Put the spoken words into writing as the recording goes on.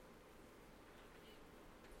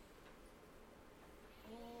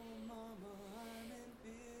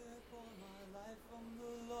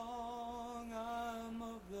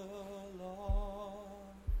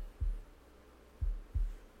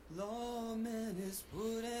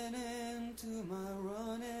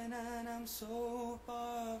so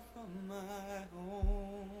far from my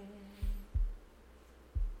home.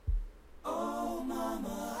 Oh,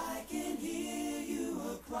 mama, I can hear you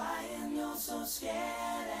a-crying. You're so scared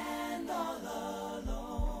and all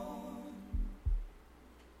alone.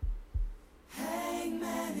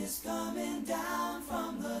 Hangman is coming down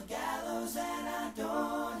from the gallows, and I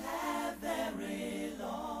don't have very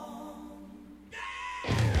long.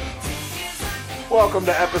 Welcome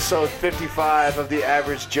to episode 55 of the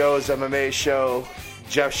Average Joe's MMA show.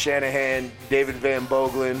 Jeff Shanahan, David Van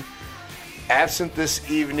Boegelen. Absent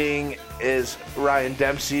this evening is Ryan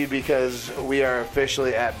Dempsey because we are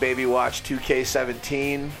officially at Baby Watch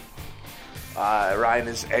 2K17. Ryan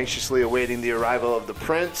is anxiously awaiting the arrival of the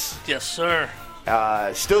Prince. Yes, sir.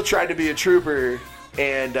 Still tried to be a trooper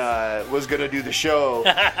and was going to do the show.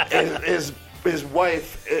 His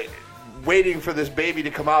wife, waiting for this baby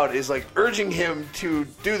to come out, is like urging him to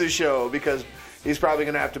do the show because he's probably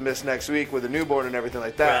going to have to miss next week with a newborn and everything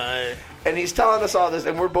like that. Right. And he's telling us all this,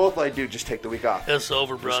 and we're both like, dude, just take the week off. It's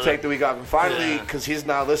over, brother. Just take the week off. And finally, because he's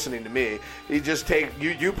not listening to me, he just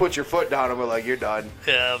you put your foot down and we're like, you're done.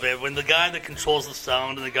 Yeah, man. When the guy that controls the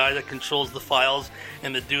sound and the guy that controls the files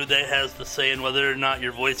and the dude that has the say in whether or not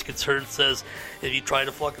your voice gets heard says, if you try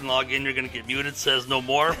to fucking log in, you're going to get muted, says no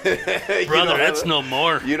more. Brother, that's no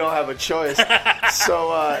more. You don't have a choice.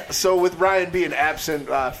 So with Ryan being absent,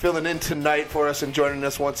 filling in tonight for us and joining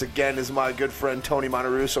us once again is my good friend Tony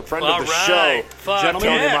Monterusso, friend of the show. Tony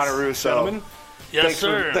Monterusso. Gentlemen. Yes,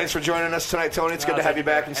 sir. Thanks for joining us tonight, Tony. It's good to have you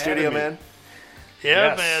back in studio, man.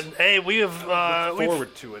 Yeah, Yes. man. Hey, we have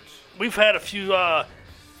Forward to it. we've had a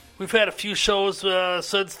few shows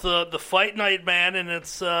since the fight night, man, and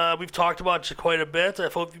it's we've talked about you quite a bit. I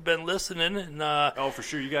hope you've been listening. And Oh, for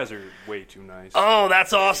sure. You guys are way too nice. oh,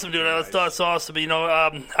 that's awesome, dude. Nice. That's awesome. You know,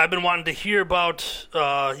 I've been wanting to hear about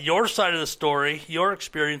your side of the story, your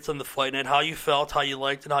experience on the fight night, how you felt, how you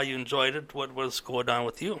liked it, how you enjoyed it, what was going on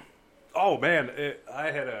with you. Oh, man.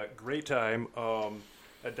 I had a great time.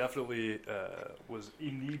 I definitely was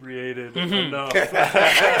inebriated enough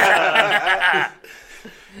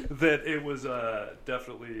that it was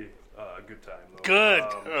definitely a good time. Though. Good.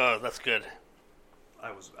 That's good.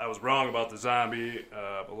 I was wrong about the zombie.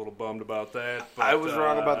 A little bummed about that. But, I was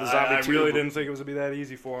wrong about the zombie, I too, really but- didn't think it was going to be that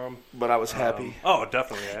easy for him. But I was happy. Oh,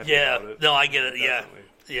 definitely happy Yeah. about it. No, I get it. Definitely.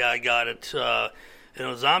 Yeah, I got it.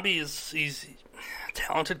 Zombie he's a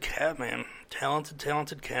talented cat, man.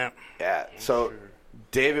 Talented cat. Yeah. So,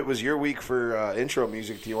 Dave, it was your week for intro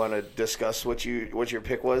music. Do you want to discuss what your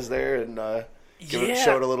pick was there and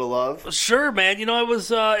show it a little love? Sure, man. You know, I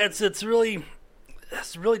was. It's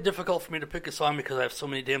really difficult for me to pick a song because I have so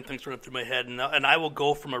many damn things running through my head, and I will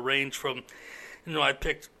go from a range from, you know, I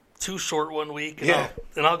picked Too Short one week,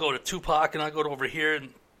 and I'll go to Tupac, and I'll go to over here,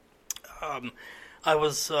 and I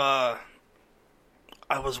was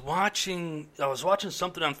watching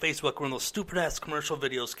something on Facebook when those stupid ass commercial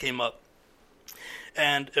videos came up,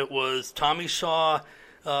 and it was Tommy Shaw,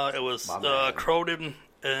 it was Croden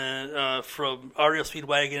from REO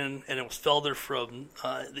Speedwagon, and it was Felder from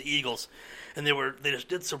the Eagles, and they just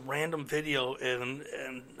did some random video, and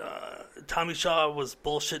Tommy Shaw was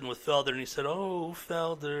bullshitting with Felder, and he said, "Oh,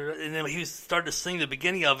 Felder," and then he started to sing the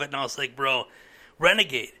beginning of it, and I was like, "Bro,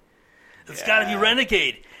 Renegade, it's got to be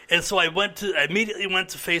Renegade." And so I immediately went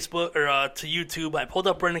to Facebook or to YouTube. I pulled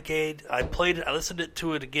up Renegade. I played it. I listened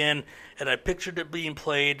to it again, and I pictured it being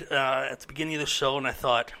played at the beginning of the show. And I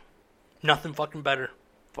thought, nothing fucking better.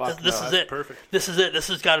 This is it. Perfect. This is it. This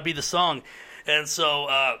has got to be the song. And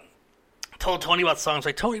so told Tony about the song. I was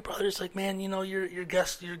like, Tony, brother, it's like, man, you know, you're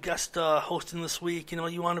guest hosting this week. You know,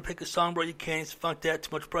 you want to pick a song, bro? You can't. Fuck that. Too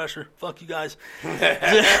much pressure. Fuck you guys.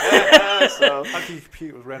 So, How can you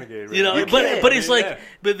compete with Renegade? Right? You know, but he's like, yeah.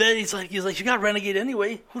 but then he's like, you got Renegade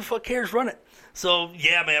anyway. Who the fuck cares? Run it. So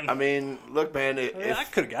yeah, man. I mean, look, man. I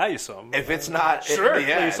could have got you some. If it's not, Sure.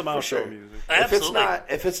 Play some for outro sure. music. Absolutely.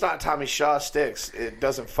 If it's not Tommy Shaw sticks, it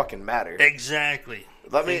doesn't fucking matter. Exactly.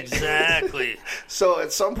 Exactly. So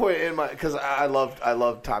at some point in my, because I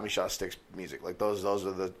love Tommy Shaw Sticks music. Like those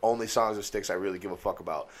are the only songs of Sticks I really give a fuck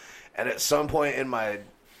about. And at some point in my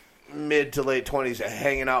mid to late 20s,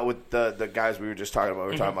 hanging out with the guys we were just talking about,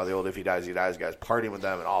 we were talking about the old If He Dies, He Dies guys, partying with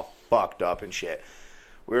them and all fucked up and shit.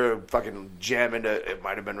 We were fucking jamming to, it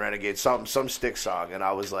might have been Renegade, some Sticks song, and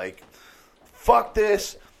I was like, fuck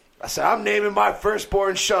this. I said, I'm naming my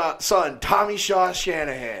firstborn son Tommy Shaw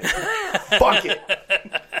Shanahan. Fuck it.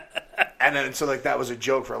 And then, so, like, that was a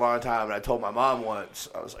joke for a long time. And I told my mom once,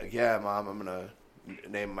 I was like, yeah, Mom, I'm going to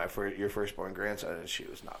name your firstborn grandson. And she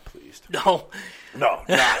was not pleased. No. No,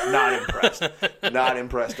 not impressed. Not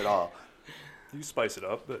impressed at all. You spice it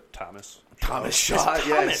up, but Thomas Shaw.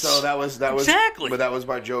 Yeah, Thomas. so that was Exactly. But that was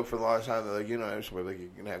my joke for the longest time. They're like, you know, like, you're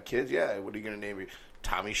gonna have kids? Yeah. What are you gonna name me?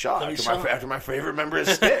 Tommy Shaw. After my favorite member of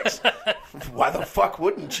Styx. Why the fuck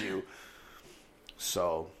wouldn't you?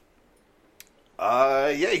 So,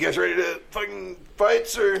 you guys ready to fucking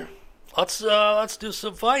fights or? Let's do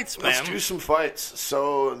some fights, man. Let's do some fights.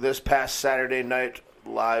 So this past Saturday night,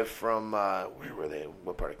 live from where were they?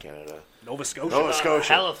 What part of Canada? Nova Scotia. Nova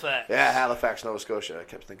Scotia. Halifax. Yeah, Halifax, Nova Scotia. I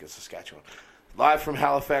kept thinking Saskatchewan. Live from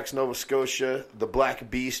Halifax, Nova Scotia, the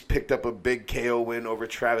Black Beast picked up a big KO win over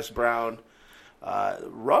Travis Browne.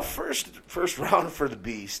 Rough first round for the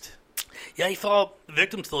Beast. Yeah, he fell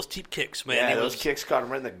victim to those teep kicks, man. Yeah, those kicks caught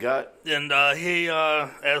him right in the gut. And he,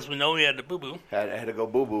 as we know, he had to boo-boo. Had to go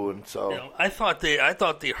boo-boo, and so... You know, I thought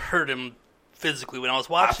they hurt him physically when I was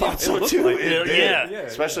watching. I thought so, It too. looked like It it. did. Yeah.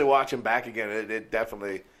 Especially watching back again, it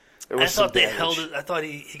definitely... There was I thought some they damage. held it. I thought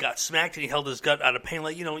he got smacked and he held his gut out of pain.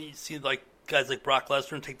 Like, you know, you see like guys like Brock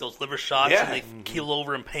Lesnar take those liver shots Yeah. and they keel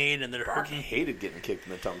over in pain and they're Brock hurting. hated getting kicked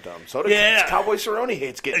in the tum-tum. So did Yeah. Cowboy Cerrone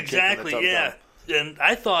hates getting Exactly, kicked in the tum-tum. yeah. And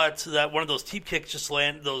I thought that one of those teep kicks just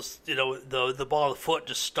landed those, you know, the ball of the foot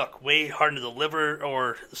just stuck way hard into the liver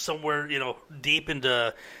or somewhere, you know, deep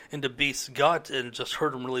into Beast's gut and just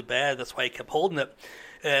hurt him really bad. That's why he kept holding it.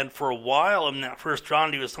 And for a while in that first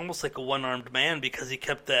round, he was almost like a one-armed man because he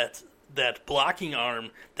kept that blocking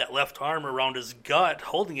arm, that left arm around his gut,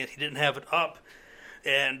 holding it. He didn't have it up.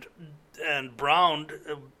 And Browne,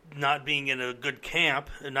 not being in a good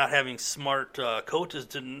camp and not having smart coaches,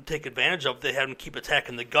 didn't take advantage of it. They had him keep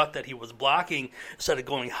attacking the gut that he was blocking instead of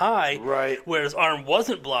going high. Right. Where his arm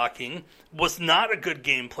wasn't blocking, was not a good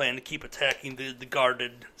game plan to keep attacking the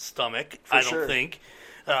guarded stomach, I don't think.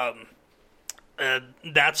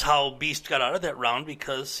 That's how Beast got out of that round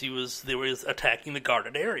because they was attacking the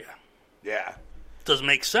guarded area. Yeah. Doesn't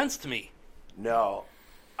make sense to me. No.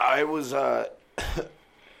 I was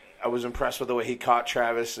impressed with the way he caught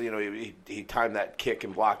Travis. You know, he timed that kick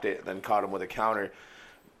and blocked it, and then caught him with a counter.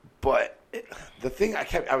 But the thing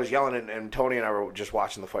I was yelling, and Tony and I were just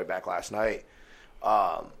watching the fight back last night.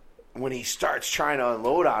 When he starts trying to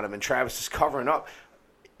unload on him, and Travis is covering up,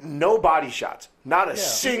 no body shots, not a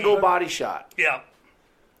single body shot. Yeah.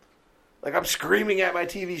 Like, I'm screaming at my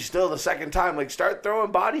TV still the second time. Like, start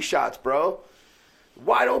throwing body shots, bro.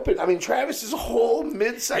 Wide open. I mean, Travis's whole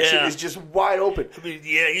midsection is just wide open.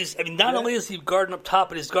 Not only is he guarding up top,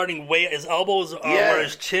 but he's guarding his elbows are where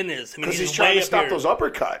his chin is. Because he's trying to stop those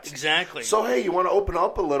uppercuts. Exactly. So, hey, you want to open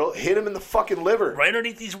up a little, hit him in the fucking liver. Right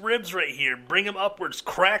underneath these ribs right here. Bring him upwards.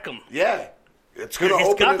 Crack him. Yeah. It's gonna He's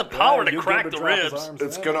open got the power to crack the ribs.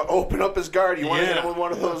 It's going to open up his guard. You want to hit him with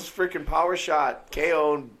one of those freaking power shot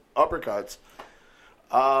KO uppercuts.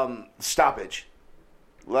 Stoppage.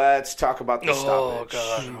 Let's talk about the stoppage.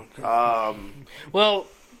 Oh, God. Well,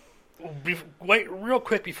 wait, real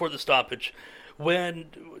quick before the stoppage.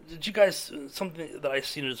 Did you guys, something that I've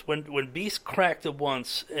seen is when Beast cracked it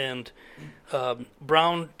once and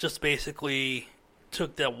Browne just basically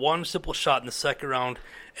took that one simple shot in the second round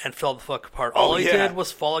and fell the fuck apart. All he did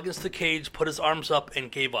was fall against the cage, put his arms up, and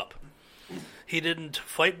gave up. He didn't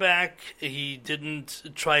fight back. He didn't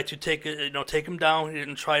try to take him down. He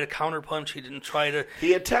didn't try to counterpunch. He didn't try to.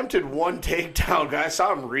 He attempted one takedown. I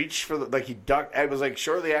saw him reach for he ducked. It was like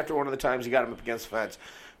shortly after one of the times he got him up against the fence.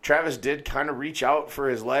 Travis did kind of reach out for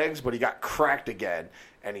his legs, but he got cracked again,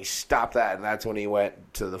 and he stopped that, and that's when he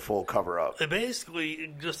went to the full cover up. It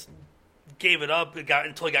basically just gave it up.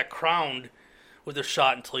 Until he got crowned with a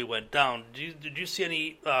shot until he went down. Did you see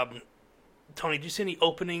any? Tony, do you see any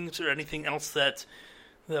openings or anything else that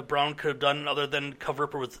Browne could have done other than cover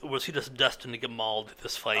up, or was he just destined to get mauled at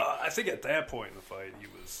this fight? I think at that point in the fight,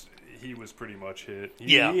 he was pretty much hit.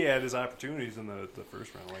 He had his opportunities in the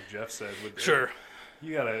first round, like Jeff said.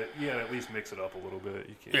 You gotta at least mix it up a little bit.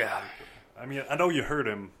 You can't. Yeah. I mean, I know you hurt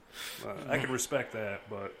him. I can respect that,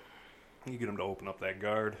 but you get him to open up that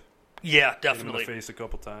guard. Yeah, Hit him in definitely. the face a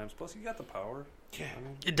couple times. Plus, he got the power. Yeah.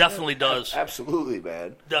 It definitely does. Absolutely,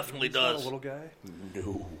 man. Definitely He's does. not a little guy.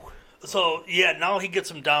 No. So yeah, now he gets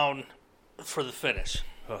him down for the finish.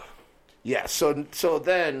 Yeah, so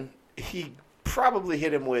then he probably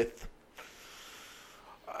hit him with,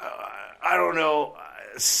 I don't know,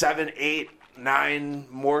 7, 8, 9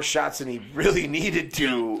 more shots than he really needed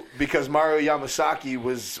to because Mario Yamasaki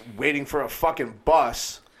was waiting for a fucking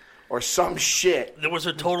bus or some shit. There was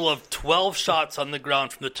a total of 12 shots on the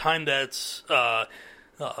ground from the time that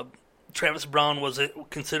Travis Browne was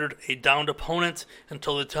considered a downed opponent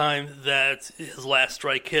until the time that his last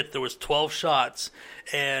strike hit. There was 12 shots,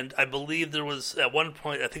 and I believe there was, at one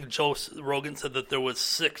point, I think Joe Rogan said that there was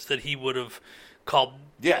 6 that he would have called.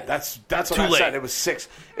 Yeah, that's what I said. It was six.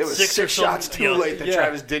 It was six shots too late that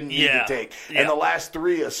Travis didn't need to take, and the last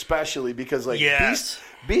 3 especially because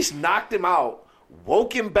Beast knocked him out,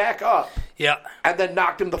 woke him back up, and then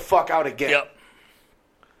knocked him the fuck out again. Yep.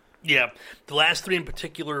 Yeah, the last 3 in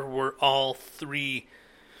particular were all 3.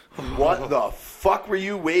 What the fuck were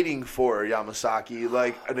you waiting for, Yamasaki?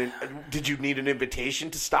 Like, did you need an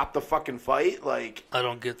invitation to stop the fucking fight? Like, I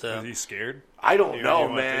don't get that. Was he scared? I don't know,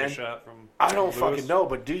 man. Take a shot from I don't fucking know,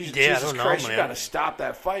 but Jesus Christ, man. You got to stop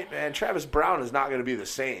that fight, man. Travis Browne is not going to be the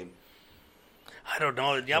same. I don't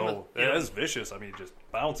know. That is vicious. I mean, just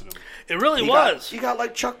bouncing him. It really was. He got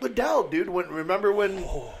like Chuck Liddell, dude. Remember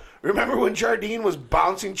when Jardine was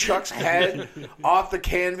bouncing Chuck's head off the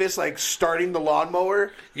canvas, like starting the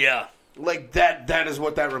lawnmower? Yeah. Like that is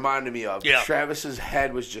what that reminded me of. Yeah. Travis's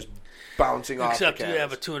head was just bouncing off the canvas. Except you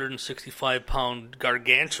have a 265-pound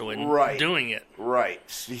gargantuan doing it. Right.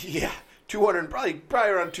 Yeah. 200, probably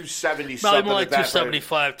around 270 something. Probably more like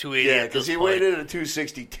 275, 280. Yeah, because he weighed in at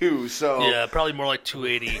 262. So yeah, probably more like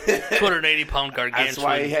 280. 280-pound gargantuan. That's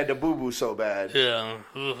why he had to boo-boo so bad. Yeah.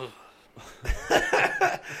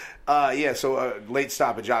 So late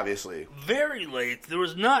stoppage, obviously. Very late. It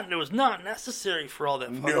was not necessary for all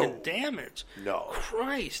that fucking damage. No.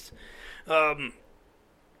 Christ.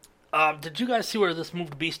 Did you guys see where this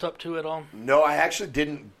moved Beast up to at all? No, I actually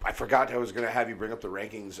didn't. I forgot I was going to have you bring up the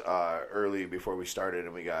rankings early before we started,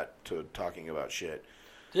 and we got to talking about shit.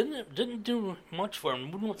 Didn't do much for him.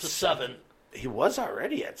 Moved up to 7. He was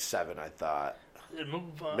already at 7, I thought.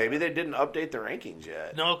 Maybe they didn't update the rankings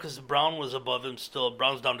yet. No, because Browne was above him still.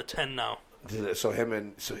 Browne's down to 10 now. So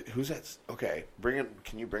who's that? Okay,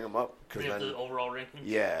 can you bring him up? The overall rankings?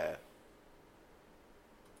 Yeah.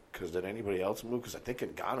 Because did anybody else move? Because I think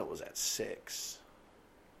Ngannou was at 6.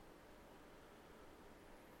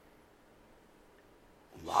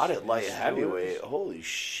 A lot at light heavyweight. Holy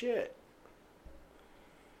shit.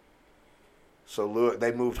 So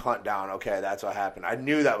they moved Hunt down. Okay, that's what happened. I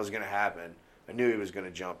knew that was going to happen. I knew he was going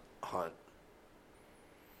to jump Hunt.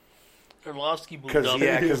 Arlovsky moved up.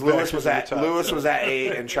 Yeah, because Lewis was at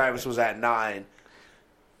 8 and Travis was at 9.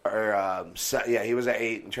 He was at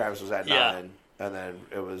 8 and Travis was at 9. And then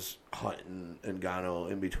it was Hunt and Ngannou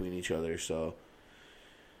in between each other. So,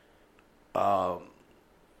 holy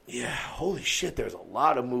shit, there's a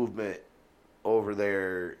lot of movement over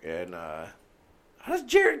there. And how does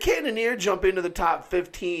Jared Cannonier jump into the top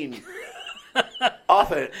 15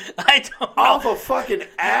 off a fucking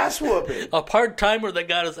ass whooping? A part-timer that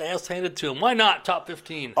got his ass handed to him. Why not top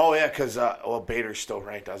 15? Oh, yeah, because, Bader's still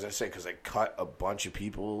ranked, I was going to say, because they cut a bunch of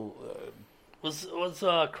people. Was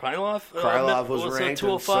Krylov? Krylov was ranked, 205,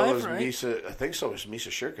 and so was right? Misa. I think so was Misa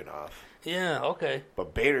Shirkinov. Yeah, okay.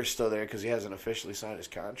 But Bader's still there because he hasn't officially signed his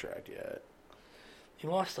contract yet. He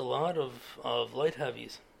lost a lot of light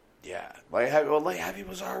heavies. Yeah, light heavy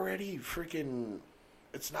was already freaking.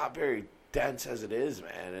 It's not very dense as it is,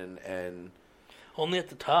 man, and only at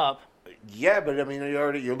the top. Yeah, but I mean,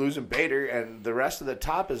 you're losing Bader, and the rest of the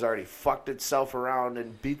top has already fucked itself around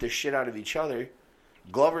and beat the shit out of each other.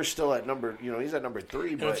 Glover's still at he's at number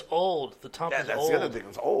 3, but it's old. The top is old. That's the other thing.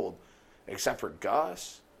 It's old, except for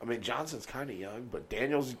Gus. I mean, Johnson's kind of young, but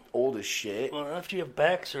Daniel's old as shit. Well, after you have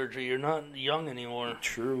back surgery, you're not young anymore.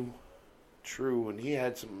 True. And he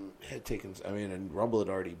had some head taken. I mean, and Rumble had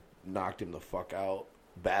already knocked him the fuck out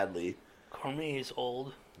badly. Cormier's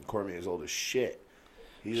old. Cormier's old as shit.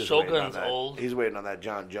 Shogun's old. He's waiting on that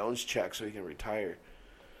John Jones check so he can retire.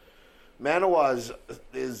 Manawa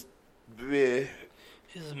is.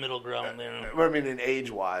 He's the middle ground there. I mean, in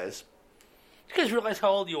age-wise. You guys realize how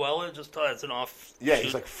old Yoel is? Just as an off. Yeah,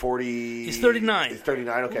 he's like 40. He's 39. He's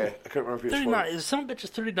 39. Okay, I couldn't remember if he was 39. 40. Some bitch is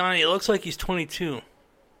 39. It looks like he's 22.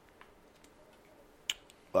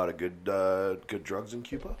 A lot of good drugs in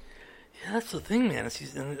Cuba. Yeah, that's the thing, man. I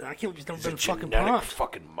can't believe he's never been fucking genetic puffed.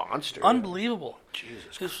 Fucking monster. Unbelievable.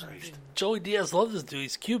 Jesus Christ. Joey Diaz loves this dude.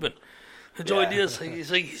 He's Cuban. Joey Diaz,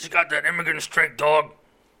 he's got that immigrant strength, dog.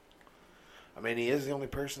 I mean, he is the only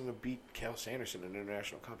person to beat Cal Sanderson in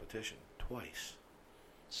international competition twice.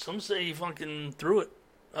 Some say he fucking threw it.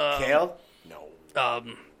 Cal? No.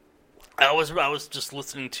 I was just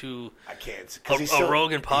listening to a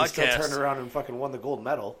Rogan podcast. He still turned around and fucking won the gold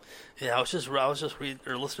medal. Yeah, I was just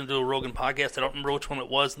listening to a Rogan podcast. I don't remember which one it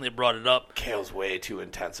was, and they brought it up. Cal's way too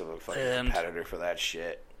intense of a fucking competitor for that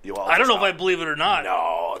shit. I don't know if I believe it or not.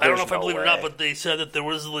 No, I don't know if I believe it or not, but they said that there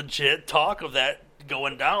was legit talk of that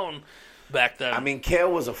going down back then. I mean,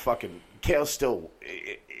 Cal still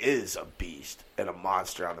is a beast and a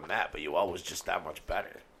monster on the mat, but Yoel was just that much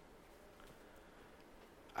better.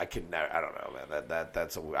 I don't know, man.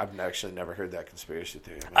 I've actually never heard that conspiracy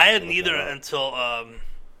theory. I hadn't either until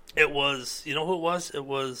it was. You know who it was? It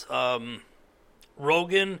was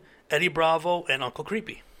Rogan, Eddie Bravo, and Uncle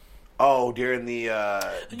Creepy. Oh, during the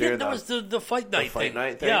that was the fight night. The fight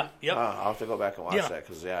night thing. Yeah, yep. I'll have to go back and watch that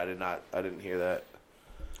because I didn't hear that.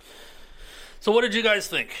 So, what did you guys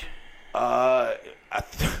think?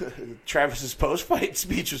 Travis's post-fight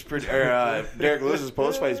speech was pretty. Derek Lewis's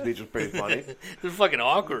post-fight speech was pretty funny. It was fucking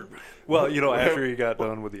awkward. Well, after he got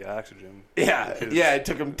done with the oxygen. Yeah, it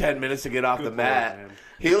took him 10 minutes to get off the mat.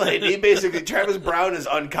 He basically Travis Browne is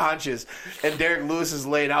unconscious, and Derek Lewis is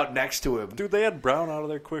laid out next to him. Dude, they had Browne out of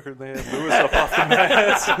there quicker than they had Lewis up off the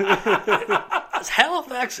mat. Is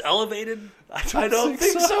Halifax elevated? I don't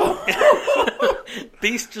think so.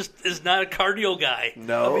 Beast just is not a cardio guy.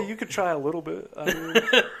 No. I mean, you could try a little bit.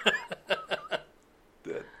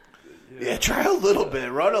 Yeah, try a little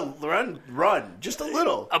bit. Run, just a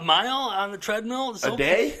little. A mile on the treadmill? A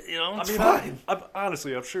day? It's fine.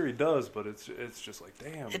 Honestly, I'm sure he does, but it's just like,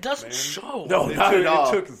 damn. It doesn't man. show. No, not at all.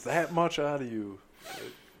 It took that much out of you.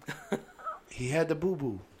 He had the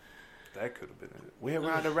boo-boo. That could have been it. We're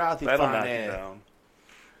around the Routhy. That'll knock you down.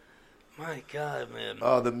 My God, man.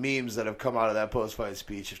 Oh, the memes that have come out of that post-fight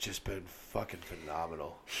speech have just been fucking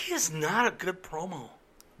phenomenal. He is not a good promo.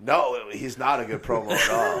 No, he's not a good promo at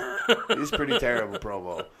all. He's pretty terrible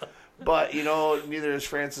promo. But, neither is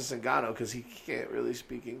Francis Ngannou because he can't really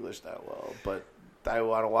speak English that well. But I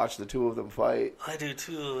want to watch the two of them fight. I do,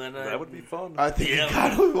 too. And that would be fun. I think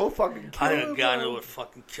Ngannou will fucking kill him. Ngannou would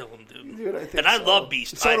fucking kill him, dude. I think I love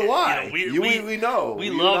Beast. So do I. We know. We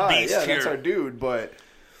love Beast here. Yeah, that's our dude, but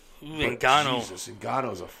Ngannou. Jesus,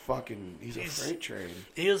 Ngannou's he's a freight train.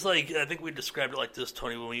 He is like, I think we described it like this,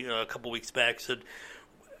 Tony, when we a couple weeks back said,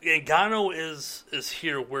 Ngannou is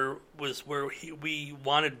here where we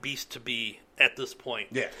wanted Beast to be at this point.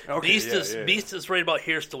 Yeah. Okay, Beast is right about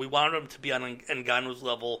here still. We wanted him to be on Ngannou's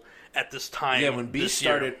level at this time. Yeah, when Beast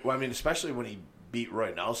started, especially when he beat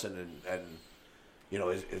Roy Nelson and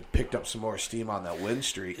it picked up some more steam on that win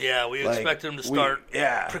streak. Yeah, we expected him to start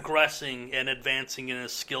progressing and advancing in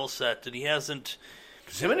his skill set, and he hasn't.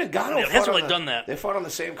 Because him and Ngannou hasn't really done that. They fought on the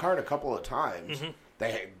same card a couple of times. Mm-hmm.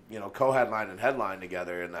 They co-headline and headline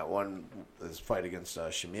together in that one his fight against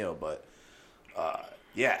Shamil, but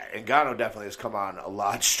Ngannou definitely has come on a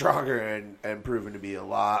lot stronger and proven to be a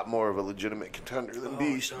lot more of a legitimate contender than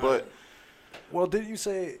Beast. God. But well, didn't you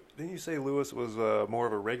say Lewis was more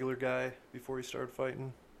of a regular guy before he started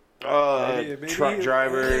fighting? Maybe truck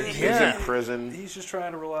driver. He's in prison. He's just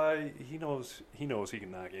trying to rely. He knows he can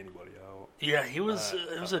knock anybody out. Yeah, he was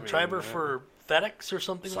a driver for FedEx or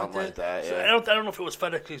something like that. Yeah. So I don't know if it was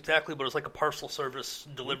FedEx exactly, but it was like a parcel service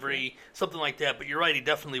delivery, something like that. But you're right, he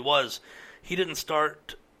definitely was. He didn't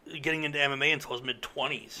start getting into MMA until his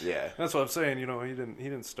mid-20s. Yeah, that's what I'm saying. He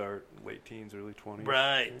didn't start late teens, early 20s.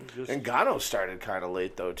 Right. And Ngannou started kind of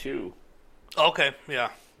late though too. Okay,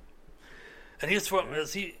 yeah. And he's from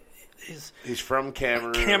He's from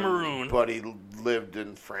Cameroon, but he lived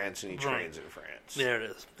in France and he trains in France. There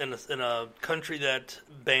it is, in a country that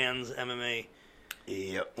bans MMA.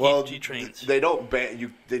 Yep. Well, he trains. They don't ban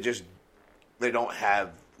you. They don't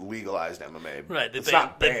have legalized MMA. Right. It's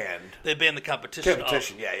not banned. They ban the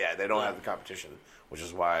competition. Yeah. They don't have the competition, which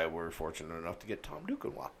is why we're fortunate enough to get Tom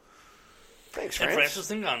Duquesnoy. Thanks, France. And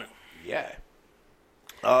Francis Ngannou. Yeah.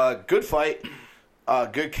 Good fight.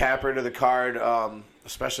 Good capper to the card.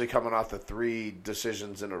 Especially coming off the 3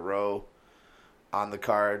 decisions in a row on the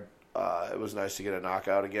card. It was nice to get a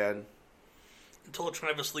knockout again. Until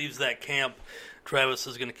Travis leaves that camp, Travis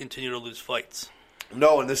is going to continue to lose fights.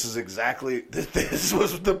 No, and this is exactly this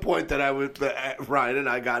was the point that Ryan and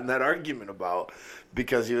I got in that argument about,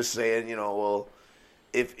 because he was saying,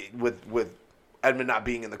 if with Edmund not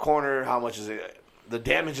being in the corner, how much is it? The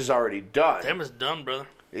damage is already done. Damage is done, brother.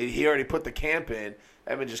 He already put the camp in.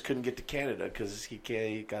 Edmund just couldn't get to Canada because he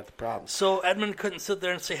got the problem. So Edmund couldn't sit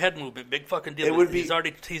there and say head movement. Big fucking deal. He's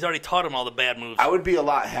already taught him all the bad moves. I would be a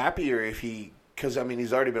lot happier if because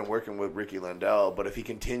he's already been working with Ricky Lundell. But if he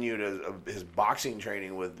continued his boxing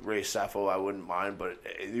training with Ray Sefo, I wouldn't mind. But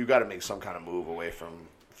you got to make some kind of move away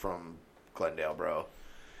from Glendale, bro.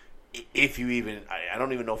 If you even, I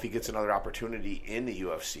don't even know if he gets another opportunity in the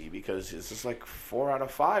UFC, because it's just like 4 out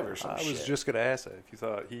of 5 or something. I was just going to ask that, if you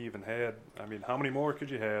thought he even had. How many more could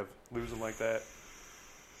you have losing like that?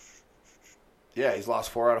 Yeah, he's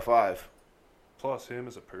lost 4 out of 5. Plus, him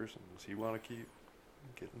as a person, does he want to keep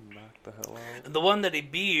getting knocked the hell out? The one that he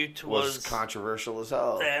beat was controversial as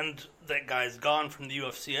hell, and that guy's gone from the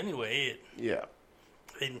UFC anyway. Yeah,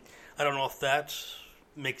 I don't know if that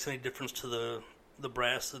makes any difference to the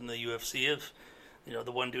brass in the UFC. If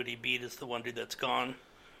the one dude he beat is the one dude that's gone.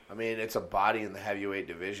 I mean, it's a body in the heavyweight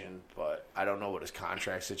division, but I don't know what his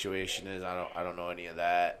contract situation is. I don't know any of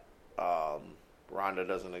that. Ronda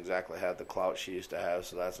doesn't exactly have the clout she used to have,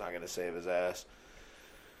 so that's not going to save his ass.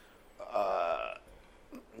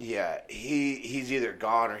 Yeah, he's either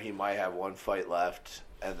gone or he might have one fight left,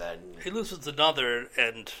 and then he loses another,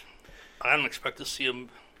 and I don't expect to see him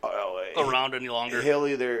around any longer. He'll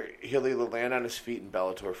either land on his feet in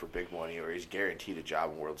Bellator for big money, or he's guaranteed a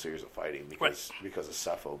job in World Series of Fighting because of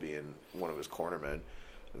Cepho being one of his cornermen,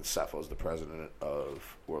 and Cepho's the president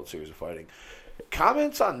of World Series of Fighting.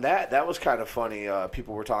 Comments on that was kind of funny.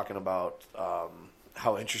 People were talking about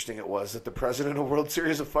how interesting it was that the president of World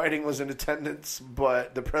Series of Fighting was in attendance,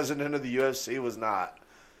 but the president of the UFC was not.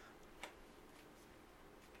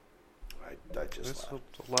 I just There's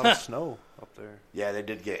a lot of snow up there. Yeah, they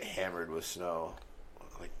did get hammered with snow,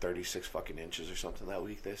 like 36 fucking inches or something that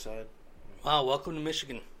week. They said. Wow, welcome to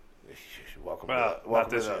Michigan. Welcome to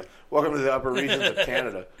the upper regions of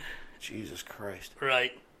Canada. Jesus Christ.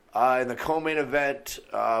 Right. In the co-main event,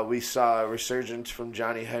 we saw a resurgence from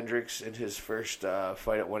Johnny Hendricks in his first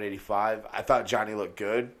fight at 185. I thought Johnny looked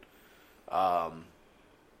good. Not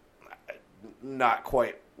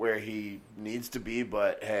quite where he needs to be,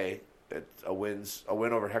 but hey, a win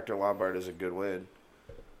over Hector Lombard is a good win.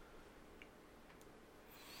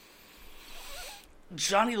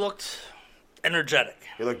 Johnny looked energetic.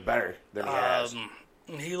 He looked better than he has.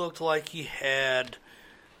 He looked like he had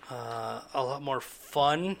a lot more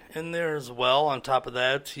fun in there as well. On top of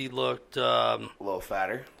that, he looked a little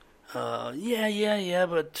fatter. But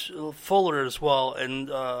fuller as well, and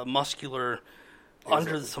muscular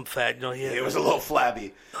under some fat. It was a little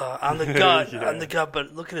flabby on the gut. On the gut,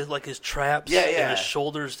 but look at it, like his traps and his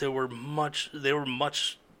shoulders. They were much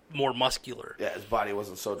more muscular. Yeah, his body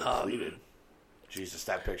wasn't so depleted. Jesus,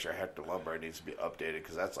 that picture of Hector Lombard needs to be updated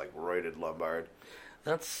because that's like roided Lombard.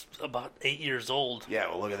 That's about 8 years old. Yeah,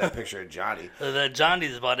 well, look at that picture of Johnny. That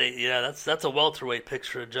Johnny's about 8. Yeah, that's a welterweight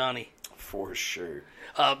picture of Johnny. For sure.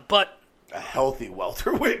 But a healthy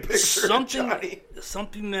welterweight picture of Johnny.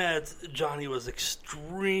 Something that Johnny was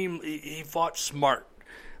extremely... He fought smart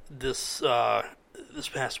this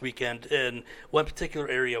past weekend in one particular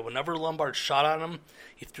area. Whenever Lombard shot on him,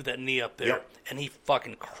 he threw that knee up there, and he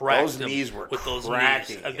fucking cracked him with those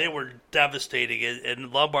knees. And they were devastating,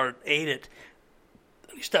 and Lombard ate it.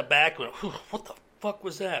 He stepped back and went, what the fuck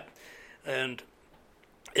was that? And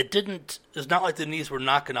it's not like the knees were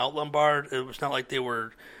knocking out Lombard. It was not like they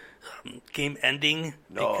were game ending.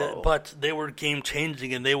 No. But they were game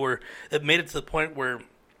changing, and it made it to the point where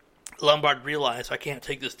Lombard realized, I can't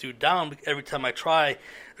take this dude down. Every time I try,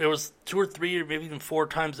 there was 2 or 3 or maybe even 4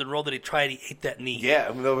 times in a row that he tried, he ate that knee. Yeah,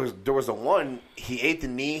 I mean, there was a one, he ate the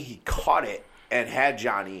knee, he caught it, and had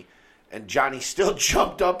Johnny. And Johnny still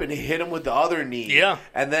jumped up and hit him with the other knee. Yeah.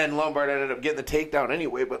 And then Lombard ended up getting the takedown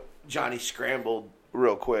anyway, but Johnny scrambled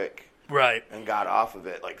real quick. Right. And got off of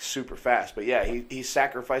it, like, super fast. But, yeah, he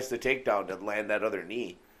sacrificed the takedown to land that other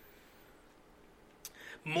knee.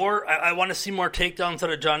 I want to see more takedowns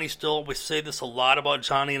out of Johnny still. We say this a lot about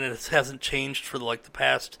Johnny, and it hasn't changed for, like, the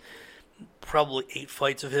past probably 8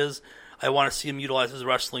 fights of his. I want to see him utilize his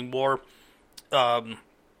wrestling more.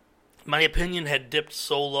 My opinion had dipped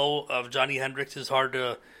so low of Johnny Hendricks. It's hard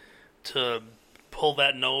to pull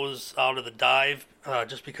that nose out of the dive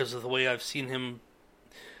just because of the way I've seen him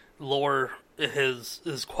lower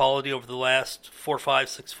his quality over the last 4, 5,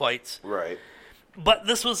 6 fights. Right. But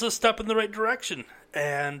this was a step in the right direction.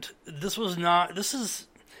 And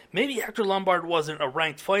maybe Hector Lombard wasn't a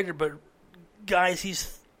ranked fighter, but guys,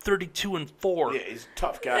 he's 32-4. Yeah, he's a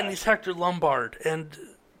tough guy. And he's Hector Lombard. And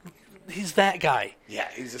he's that guy. Yeah,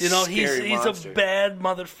 he's a scary monster. He's a bad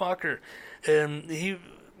motherfucker. And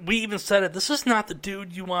we even said it, this is not the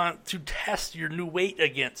dude you want to test your new weight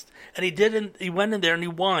against. And he didn't. He went in there and he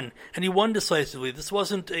won. And he won decisively. This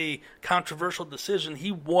wasn't a controversial decision.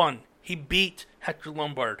 He won. He beat Hector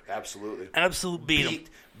Lombard. Absolutely. Absolute beat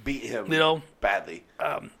him badly.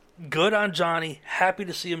 Good on Johnny. Happy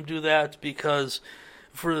to see him do that because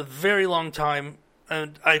for a very long time,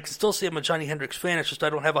 and I can still say I'm a Johnny Hendricks fan, it's just I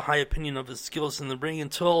don't have a high opinion of his skills in the ring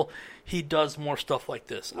until he does more stuff like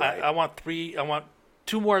this. Right. I want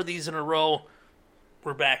 2 more of these in a row.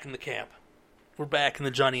 We're back in the camp. We're back in the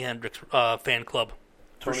Johnny Hendricks fan club.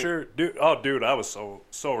 For sure, dude. Oh, dude, I was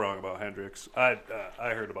so wrong about Hendricks. I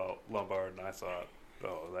heard about Lombard and I thought,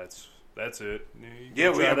 oh, that's it.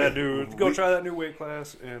 Go try that new weight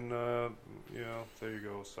class, and there you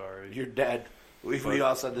go. Sorry, you're dead. We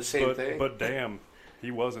all said the same thing. But damn,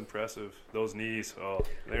 he was impressive. Those knees,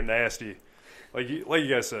 they're nasty. Like you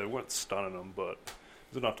guys said, it wasn't stunning him, but it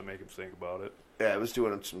was enough to make him think about it. Yeah, it was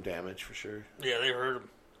doing him some damage for sure. Yeah, they hurt him.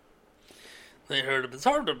 It's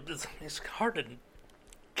hard to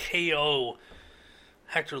KO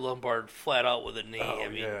Hector Lombard flat out with a knee. Oh, I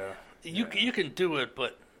mean, you can do it,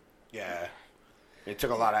 but yeah, it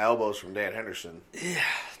took a lot of elbows from Dan Henderson. Yeah,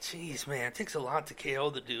 jeez, man, it takes a lot to KO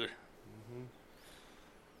the dude. Mm-hmm.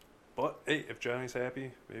 But hey, if Johnny's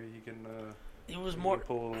happy, maybe he can. He was more.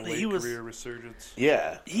 Pull a late career resurgence.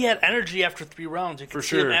 Yeah, he had energy after 3 rounds. You could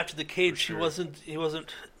see him after the cage. He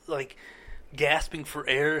wasn't like gasping for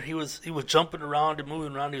air. He was jumping around and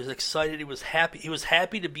moving around. He was excited. He was happy. He was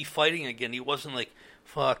happy to be fighting again. He wasn't like,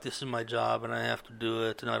 "Fuck, this is my job and I have to do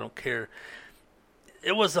it and I don't care."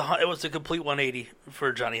 It was a complete 180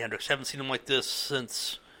 for Johnny Hendricks. Haven't seen him like this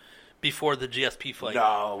since before the GSP fight.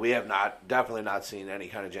 No, we have definitely not seen any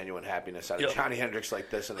kind of genuine happiness out of Johnny Hendricks like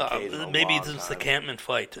this in the cage. Maybe since the Campman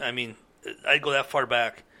fight. I mean, I'd go that far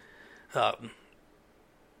back.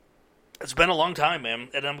 It's been a long time, man,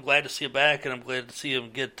 and I'm glad to see him back, and I'm glad to see him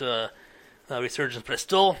get resurgence. But I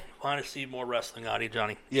still want to see more wrestling out of you,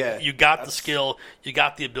 Johnny. Yeah, you got the skill, you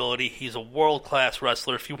got the ability. He's a world-class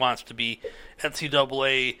wrestler if he wants to be.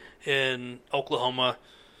 NCAA in Oklahoma.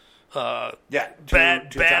 Bad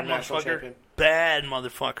motherfucker. Bad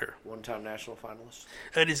motherfucker. 1-time national finalist.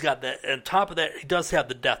 And he's got that. And on top of that, he does have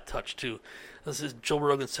the death touch too. This is Joe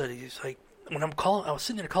Rogan said. He's like, I was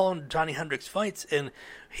sitting there calling Johnny Hendricks fights, and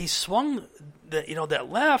he swung that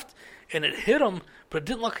left, and it hit him, but it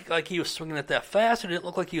didn't look like he was swinging it that fast. It didn't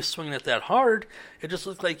look like he was swinging it that hard. It just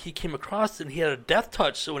looked like he came across and he had a death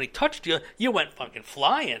touch. So when he touched you, you went fucking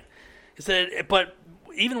flying. He said, but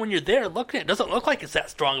even when you're there looking at it, doesn't look like it's that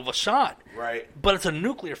strong of a shot. Right. But it's a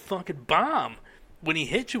nuclear fucking bomb when he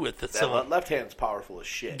hit you with it. That left hand's powerful as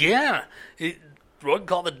shit. Yeah. Rogan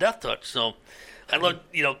called it death touch. So I love,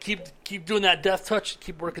 keep doing that death touch,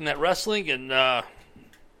 keep working that wrestling, and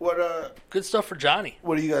good stuff for Johnny.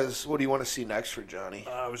 What do you want to see next for Johnny?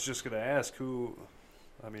 I was just going to ask who.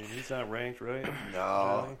 I mean, he's not ranked, right?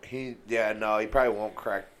 No, he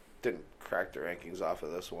probably didn't crack the rankings off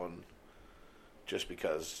of this one. Just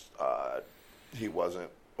because he wasn't,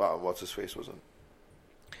 what's his face wasn't.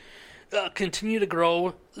 Continue to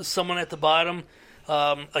grow. Someone at the bottom,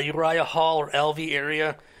 a Uriah Hall or Alvey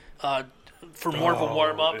area, for more of a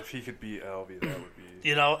warm up. If he could beat Alvey, that would be.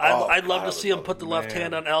 I'd love to see him put the left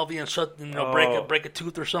hand on Alvey and break a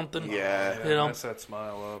tooth or something. Yeah, mess that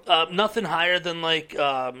smile up. Nothing higher than like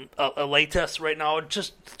a late test right now.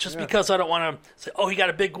 Just because I don't want to say, he got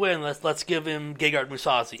a big win. Let's give him Gegard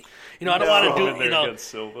Mousasi. I don't want to do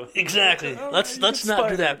Silva. Exactly. Let's not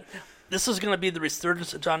do that. This is going to be the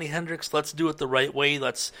resurgence of Johnny Hendricks. Let's do it the right way.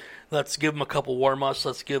 Let's give him a couple warm-ups.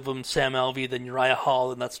 Let's give him Sam Alvey, then Uriah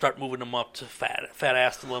Hall, and let's start moving him up to Fat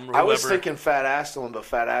Astelum or whoever. I was thinking Fat Astelum, but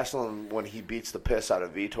Fat Astelum, when he beats the piss out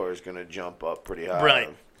of Vitor, is going to jump up pretty high.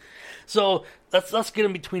 Right. So let's get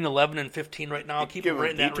him between 11 and 15 right now. Keep him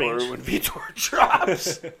right in that range. When Vitor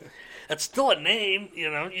drops. That's still a name.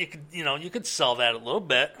 You could sell that a little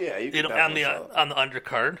bit. Yeah, you could on the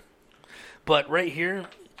undercard. But right here,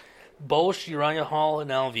 Bosch, Uriah Hall, and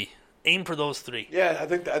Alvey. Aim for those 3. Yeah, I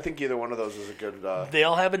think either one of those is a good. They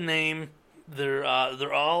all have a name. They're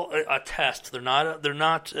all a test. They're not they're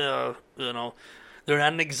not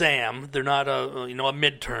an exam. They're not a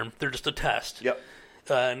midterm. They're just a test. Yep.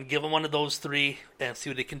 And give them one of those 3 and see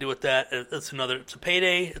what they can do with that. It's a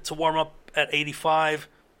payday. It's a warm up at 85.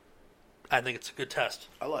 I think it's a good test.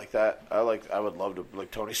 I like that. I would love to,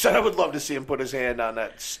 like Tony said, I would love to see him put his hand on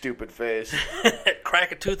that stupid face.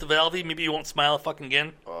 Crack a tooth of Alvey. Maybe you won't smile fucking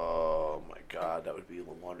again. Oh, my God. That would be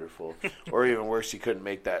wonderful. Or even worse, he couldn't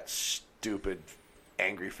make that stupid,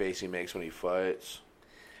 angry face he makes when he fights.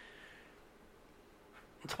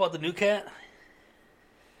 What's about the new cat?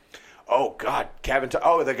 Oh, God.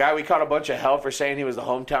 The guy we caught a bunch of hell for saying he was the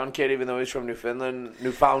hometown kid, even though he's from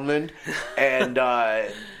Newfoundland. And,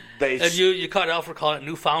 and you caught out for calling it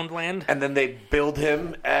Newfoundland, and then they billed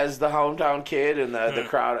him as the hometown kid, and the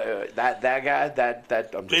crowd. That guy.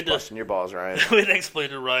 I'm just busting your balls, Ryan. We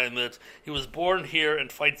explained to Ryan that he was born here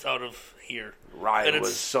and fights out of here. Ryan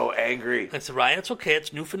was so angry. I said, Ryan, it's okay.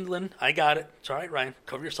 It's Newfoundland. I got it. It's all right, Ryan.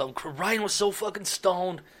 Cover yourself. Ryan was so fucking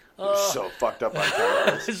stoned. He was so fucked up on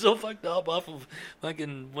camera. So fucked up off of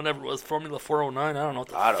fucking whenever it was Formula 409. I don't know what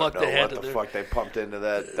the fuck they had to do. What the fuck they pumped into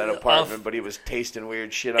that apartment, but he was tasting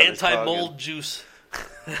weird shit on his tongue. Anti-mold juice.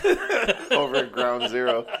 Over at Ground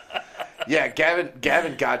Zero. Yeah, Gavin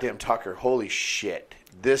goddamn Tucker. Holy shit.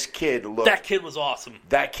 This kid looked... That kid was awesome.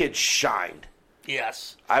 That kid shined.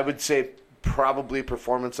 Yes. I would say probably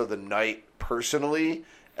performance of the night personally,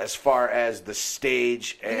 as far as the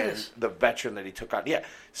stage and the veteran that he took on. Yeah,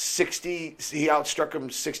 60. He outstruck him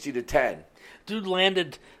 60-10. Dude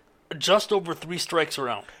landed just over 3 strikes a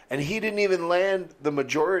round. And he didn't even land the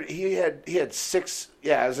majority. He had 6.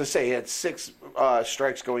 Yeah, as I say, he had 6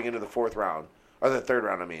 strikes going into the 4th round. Or the 3rd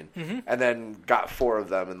round, I mean. Mm-hmm. And then got 4 of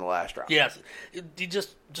them in the last round. Yes. He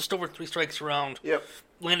just over 3 strikes a round. Yep.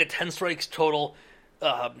 Landed 10 strikes total.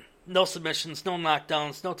 No submissions, no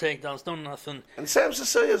knockdowns, no takedowns, no nothing. And Sam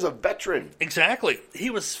Cecilia's a veteran. Exactly. He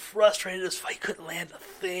was frustrated as fuck. He couldn't land a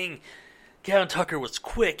thing. Gavin Tucker was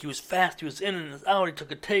quick. He was fast. He was in and out. He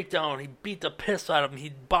took a takedown. He beat the piss out of him. He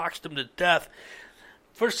boxed him to death.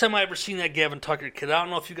 First time I ever seen that Gavin Tucker kid. I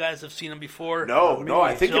don't know if you guys have seen him before. No,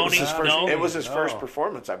 I think Joni, it was his first. no? It was his first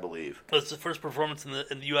performance, I believe. It was his first performance in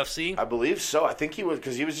the UFC. I believe so. I think he was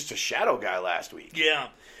because he was just a shadow guy last week. Yeah,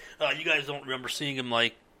 you guys don't remember seeing him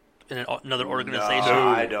like in another organization? No,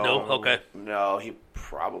 I don't. No, okay. No, he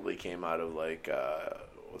probably came out of like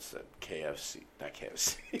what's that? KFC, not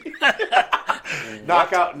KFC.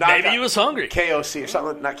 Knockout. Maybe he was hungry. KOC or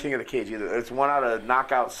something. Not King of the Cage either. It's one out of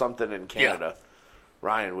Knockout something in Canada. Yeah.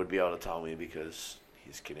 Ryan would be able to tell me because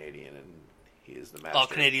he's Canadian and he is the master. All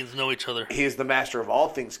Canadians know each other. He is the master of all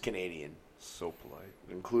things Canadian. So polite.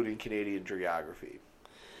 Including Canadian geography.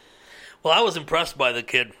 Well, I was impressed by the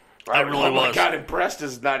kid. I really was. Oh my God, impressed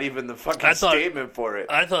is not even the fucking statement for it.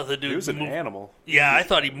 I thought the dude was an animal. Yeah, I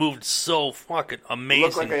thought he moved so fucking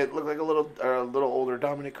amazing. Looked like a little older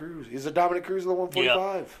Dominic Cruz. He's a Dominic Cruz of the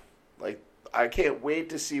 145. Yeah. Like, I can't wait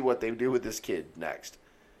to see what they do with this kid next.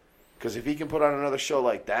 Because if he can put on another show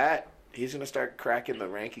like that, he's going to start cracking the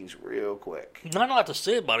rankings real quick. Not a lot to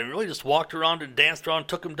say about him. He really just walked around and danced around,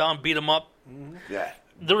 took him down, beat him up. Mm-hmm. Yeah.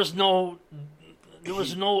 There was no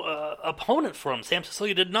opponent for him. Sam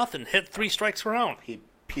Cecilia did nothing. Hit 3 strikes a round. He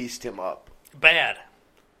pieced him up. Bad.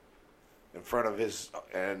 In front of his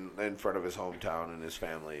hometown and his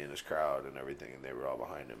family and his crowd and everything, and they were all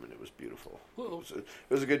behind him, and it was beautiful. It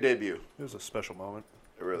was a good debut. It was a special moment.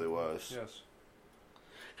 It really was. Yes.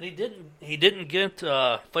 And he didn't get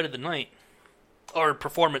fight of the night or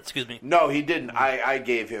performance. Excuse me. No, he didn't. I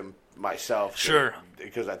gave him myself. Sure.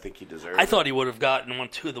 Because I think he deserved. I thought he would have gotten one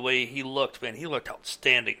too. The way he looked, man, he looked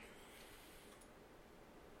outstanding.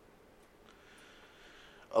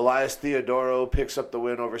 Elias Theodoro picks up the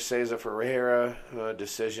win over Cesar Ferreira.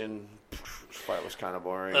 Decision. This fight was kind of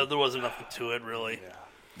boring. There wasn't nothing to it, really.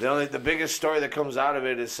 Yeah. The biggest story that comes out of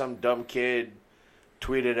it is some dumb kid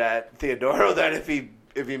tweeted at Theodoro that if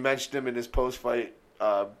he mentioned him in his post-fight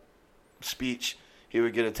speech, he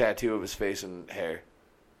would get a tattoo of his face and hair.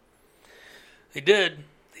 He did,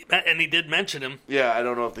 and he did mention him. Yeah, I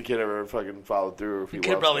don't know if the kid ever fucking followed through. Or if the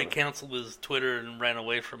kid probably canceled his Twitter and ran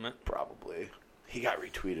away from it. Probably. He got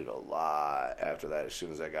retweeted a lot after that as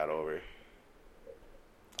soon as that got over.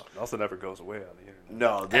 Nothing ever goes away on the internet.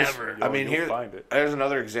 No, ever. I mean, here's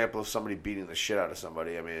another example of somebody beating the shit out of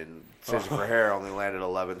somebody. I mean, Cesar Ferreira only landed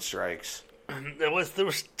 11 strikes. There was,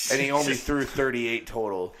 and he only threw 38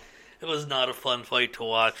 total. It was not a fun fight to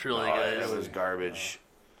watch, really, guys. It was garbage.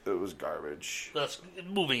 It was garbage. That's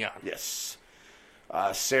moving on. Yes.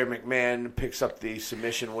 Sarah McMahon picks up the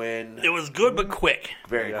submission win. It was good but quick.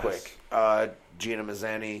 Very quick. Gina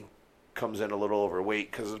Mazzani comes in a little overweight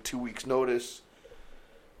because of 2 weeks' notice.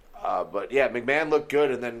 But, yeah, McMahon looked good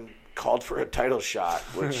and then called for a title shot,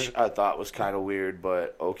 which I thought was kind of weird,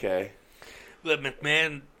 but okay. But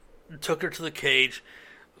McMahon took her to the cage,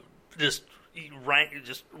 just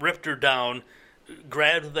ripped her down,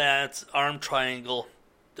 grabbed that arm triangle,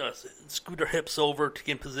 scoot her hips over to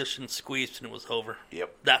get in position, squeezed, and it was over.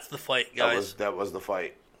 Yep. That's the fight, guys. That was the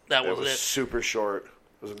fight. That was it. Super short.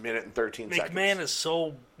 It was a minute and 13 seconds. McMahon is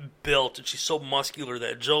so built and she's so muscular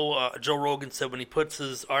that Joe Rogan said when he puts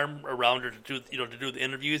his arm around her to do the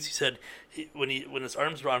interviews, he said when his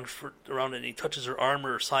arm's around it and he touches her arm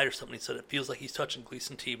or her side or something, he said it feels like he's touching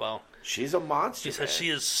Gleason Tebow. She's a monster. He said she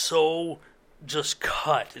is so just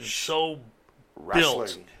cut and so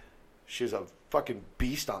built. She's a fucking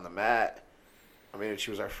beast on the mat. I mean,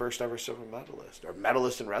 she was our first ever silver medalist, or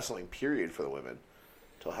medalist in wrestling, period, for the women,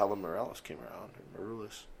 until Helen Morales came around.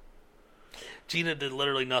 Morales. Gina did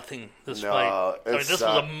literally nothing this fight. I mean, this was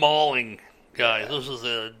a mauling, guys. Yeah. This was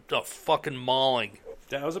a fucking mauling.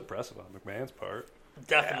 That was impressive on McMahon's part.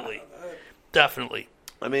 Definitely. Definitely.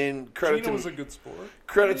 I mean, Gina was a good sport.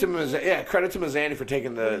 Credit to Mazzani for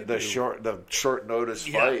taking the short notice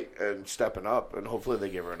fight and stepping up, and hopefully they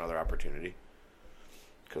give her another opportunity.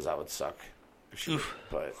 Because that would suck.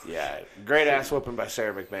 But yeah, great ass whooping by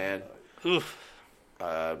Sarah McMahon. Oof.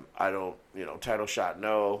 I don't, title shot,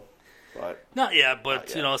 no. But not yet, but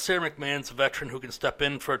Sarah McMahon's a veteran who can step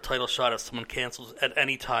in for a title shot if someone cancels at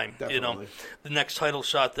any time. Definitely. The next title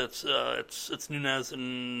shot it's Nunes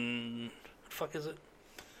and what the fuck is it?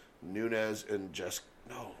 Nunes and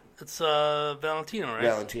It's Valentina, right?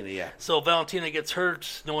 Valentina, yeah. So Valentina gets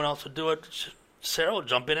hurt. No one else would do it. Sarah will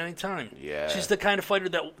jump in any time. Yeah. She's the kind of fighter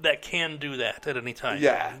that can do that at any time.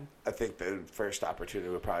 Yeah. I think the first opportunity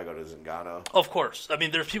would probably go to Zingano. Of course. I mean,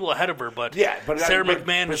 there's people ahead of her, but Sarah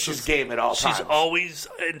McMahon is she's game at all times. She's always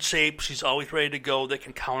in shape. She's always ready to go. They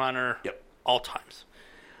can count on her all times.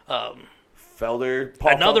 Felder.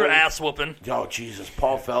 Another ass whooping. Oh, Jesus.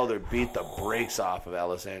 Paul Felder beat the brakes off of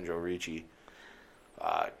Alessandro Ricci.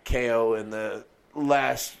 KO in the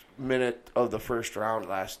last minute of the first round,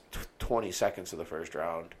 last 20 seconds of the first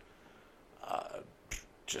round.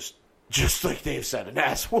 Just like Dave said, an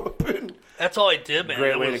ass whooping. That's all he did, man.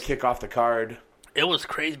 Great way to kick off the card. It was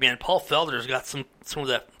crazy, man. Paul Felder's got some of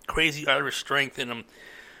that crazy Irish strength in him,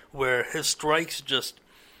 where his strikes just,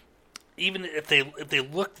 even if they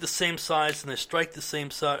look the same size and they strike the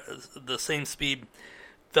same speed,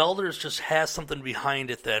 Felder's just has something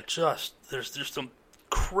behind it that just there's some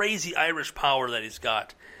crazy Irish power that he's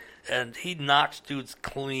got. And he knocks dudes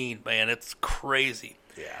clean, man. It's crazy.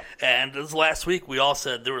 Yeah. And this last week, we all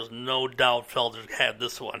said there was no doubt Felder had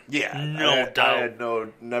this one. Yeah. No doubt. I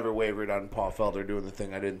had never wavered on Paul Felder doing the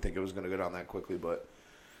thing. I didn't think it was going to go down that quickly, but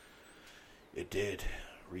it did.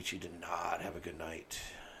 Ricci did not have a good night.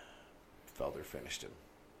 Felder finished him.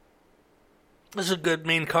 This is a good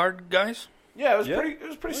main card, guys. Yeah, it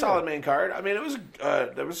was pretty solid main card. I mean, it was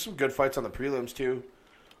there was some good fights on the prelims too.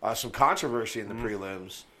 Some controversy in the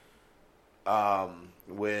prelims.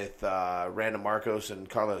 With Randa Marcos and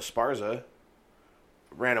Carla Esparza.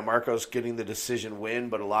 Randa Marcos getting the decision win,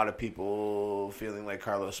 but a lot of people feeling like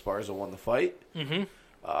Carla Esparza won the fight. Mm-hmm.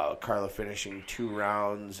 Carla finishing 2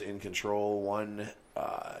 rounds in control, 1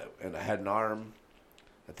 in a head and arm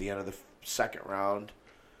at the end of the second round.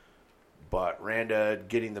 But Randa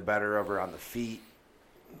getting the better of her on the feet.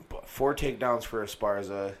 4 takedowns for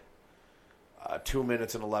Esparza. 2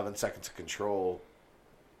 minutes and 11 seconds of control.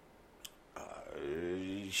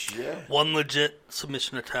 Yeah. 1 legit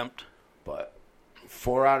submission attempt. But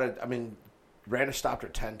Randa stopped her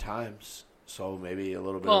 10 times. So maybe a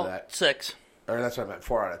little bit of that. 6. Or that's what I meant,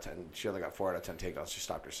 4 out of 10. She only got 4 out of 10 takedowns. She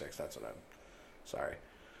stopped her 6. That's what I'm... Sorry.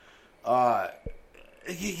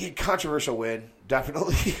 Controversial win,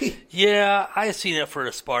 definitely. Yeah, I seen it for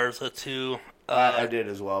Esparza too. I did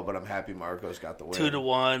as well, but I'm happy Marcos got the win.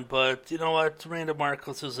 2-1, but you know what? Randa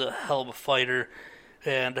Marcos is a hell of a fighter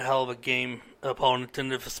and a hell of a game opponent.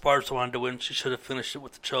 And if Esparza wanted to win, she should have finished it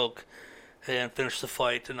with the choke and finished the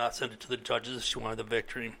fight and not send it to the judges if she wanted the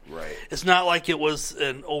victory. Right. It's not like it was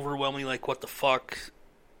an overwhelming, like, what the fuck.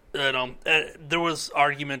 There was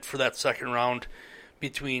argument for that second round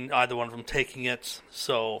between either one of them taking it.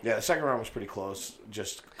 So yeah, the second round was pretty close.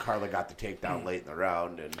 Just Carla got the takedown late in the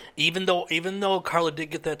round, and even though Carla did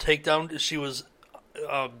get that takedown, she was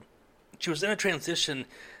in a transition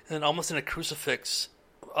and almost in a crucifix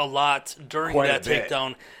a lot during that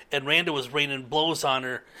takedown, and Randa was raining blows on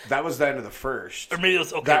her. That was the end of the first. Or maybe it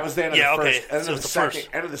was okay. That was the end of the first. Okay.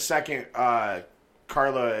 End of the second,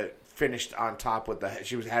 Carla finished on top with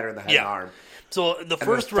she had her in the head and arm. So the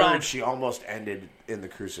first round, she almost ended in the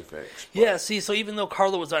crucifix. But. Yeah, see, so even though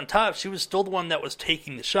Carla was on top, she was still the one that was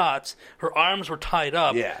taking the shots. Her arms were tied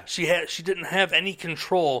up. Yeah. She didn't have any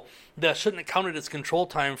control. That shouldn't have counted as control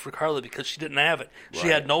time for Carla because she didn't have it. She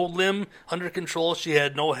had no limb under control. She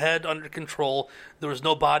had no head under control. There was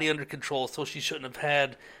no body under control, so she shouldn't have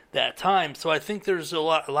had that time. So I think there's a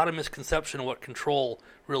lot of misconception of what control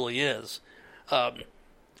really is.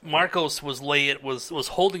 Marcos was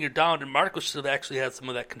holding her down, and Marcos should have actually had some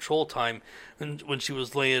of that control time when she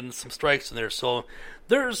was laying some strikes in there. So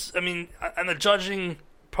there's, on the judging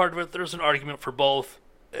part of it, there's an argument for both.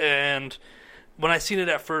 And when I seen it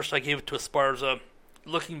at first, I gave it to Esparza.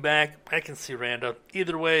 Looking back, I can see Randa.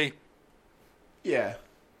 Either way. Yeah.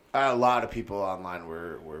 A lot of people online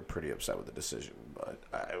were pretty upset with the decision,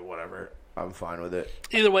 but whatever. I'm fine with it.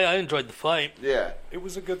 Either way, I enjoyed the fight. Yeah. It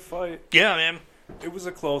was a good fight. Yeah, man. It was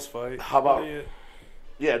a close fight. How about...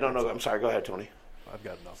 Yeah, no, I'm sorry. Go ahead, Tony. I've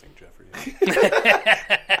got nothing, Jeffrey.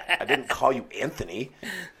 I didn't call you Anthony.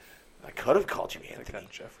 I could have called you Anthony. I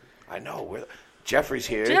got Jeffrey. I know. Jeffrey's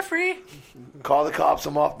here. Jeffrey! Call the cops.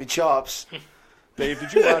 I'm off me chops. Dave,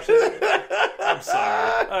 did you watch it? I'm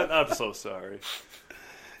sorry. I'm so sorry.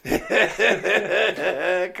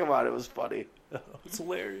 Come on, it was funny. It's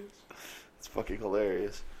hilarious. It's fucking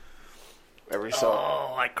hilarious.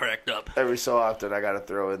 I cracked up. Every so often, I got to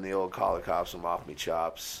throw in the old call the cops. I'm off me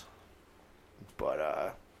chops.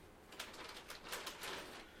 But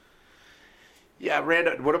yeah,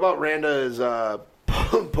 Randa. What about Randa's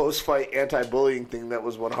post-fight anti-bullying thing that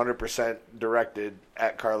was 100% directed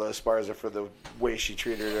at Carla Esparza for the way she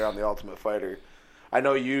treated her on The Ultimate Fighter. I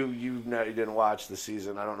know you didn't watch the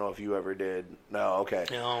season. I don't know if you ever did. No, okay.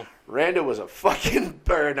 No. Randa was a fucking...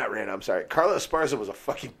 Or not Randa, I'm sorry. Carla Esparza was a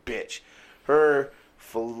fucking bitch. Her,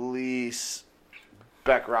 Felice,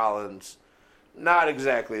 Beck Rollins, not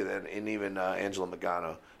exactly, and even Angela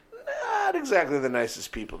Magano, not exactly the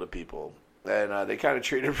nicest people to people. And they kind of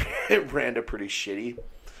treated Randa pretty shitty.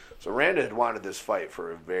 So Randa had wanted this fight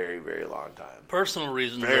for a very, very long time. Personal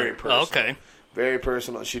reasons. Very personal. Oh, okay. Very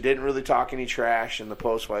personal. She didn't really talk any trash in the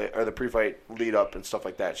post-fight or the pre-fight lead-up and stuff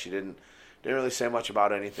like that. She didn't really say much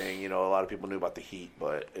about anything. You know, a lot of people knew about the heat,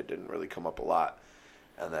 but it didn't really come up a lot.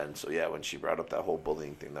 And then, so yeah, when she brought up that whole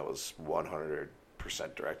bullying thing, that was 100%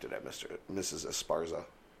 directed at Mrs. Esparza.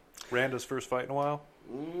 Randa's first fight in a while,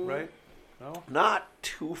 right? No, not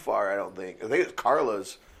too far. I don't think. I think it's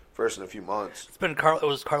Carla's first in a few months. It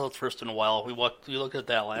was Carla's first in a while. We looked at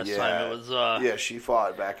that last time. It was she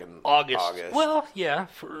fought back in August. Well, yeah,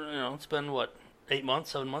 it's been what, 8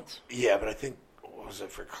 months, 7 months. Yeah, but I think was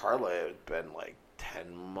it for Carla? It had been like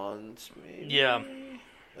 10 months, maybe. Yeah,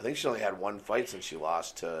 I think she only had one fight since she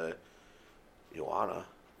lost to Joanna.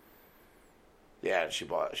 Yeah, she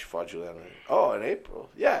fought Juliana. Oh, in April.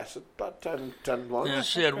 Yeah, so about 10 months. Yeah,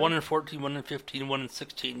 she had 1 in 14, 1 in 15, 1 in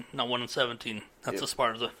 16, not 1 in 17. That's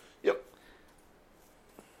Esparza. Yep.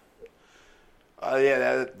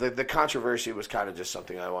 Yeah, the controversy was kind of just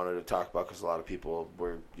something I wanted to talk about because a lot of people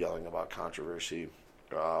were yelling about controversy.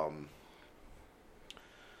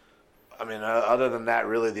 I mean, other than that,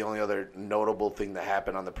 really the only other notable thing that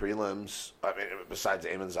happened on the prelims, I mean, besides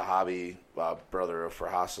Ayman Zahabi, brother of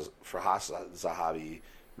Farhas Zahabi,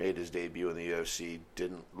 made his debut in the UFC.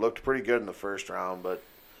 Looked pretty good in the first round, but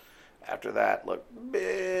after that, looked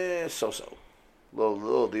so-so.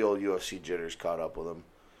 Little the old UFC jitters caught up with him.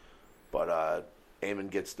 But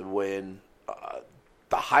Ayman gets the win.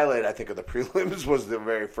 The highlight, I think, of the prelims was the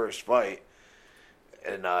very first fight.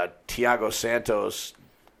 And Thiago Santos...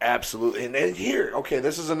 Absolutely. And here, okay,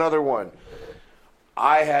 this is another one.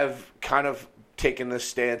 I have kind of taken this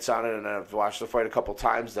stance on it, and I've watched the fight a couple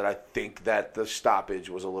times, that I think that the stoppage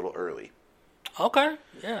was a little early. Okay.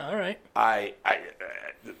 Yeah, all right.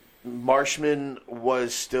 Marshman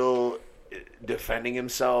was still defending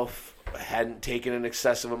himself, hadn't taken an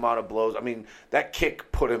excessive amount of blows. I mean, that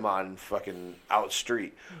kick put him on fucking out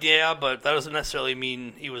street. Yeah, but that doesn't necessarily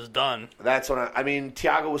mean he was done. That's what I mean,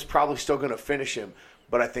 Thiago was probably still going to finish him.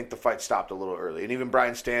 But I think the fight stopped a little early. And even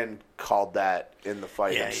Brian Stann called that in the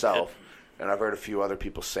fight himself. And I've heard a few other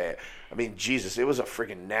people say it. I mean, Jesus, it was a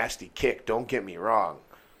freaking nasty kick. Don't get me wrong.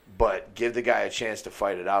 But give the guy a chance to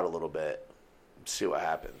fight it out a little bit. See what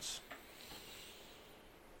happens.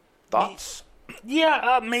 Thoughts?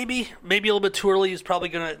 Yeah, maybe a little bit too early. He's probably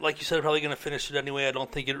going to, like you said, finish it anyway. I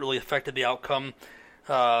don't think it really affected the outcome.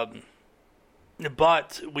 But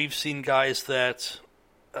we've seen guys that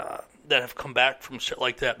have come back from shit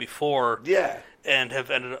like that before. Yeah. And have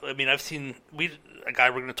ended up... I mean, I've seen... a guy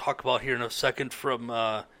we're going to talk about here in a second from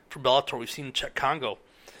Bellator, we've seen Czech Congo.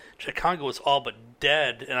 Czech Congo was all but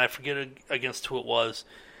dead, and I forget against who it was.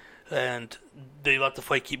 And they let the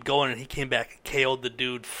fight keep going, and he came back and KO'd the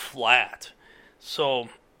dude flat. So,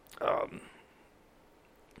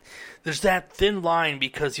 there's that thin line,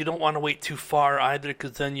 because you don't want to wait too far either,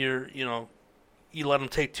 because then you let him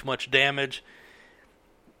take too much damage.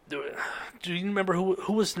 Do you remember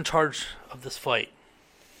who was in charge of this fight?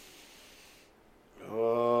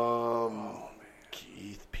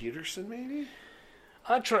 Keith Peterson, maybe?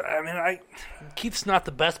 Keith's not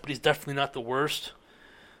the best, but he's definitely not the worst.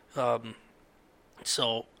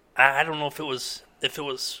 So I don't know if it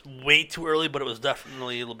was way too early, but it was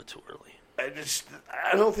definitely a little bit too early.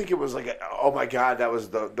 I don't think it was like, oh my God, that was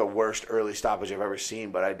the worst early stoppage I've ever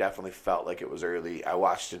seen, but I definitely felt like it was early. I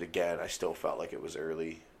watched it again. I still felt like it was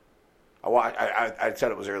early. I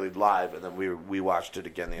said it was early live, and then we watched it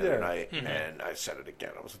again the other night, and I said it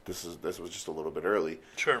again. I was like, this was just a little bit early.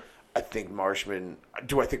 Sure. I think Marshman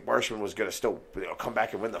was going to still come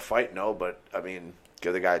back and win the fight? No, but I mean,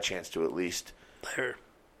 give the guy a chance to at least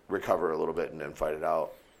recover a little bit and then fight it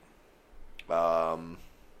out.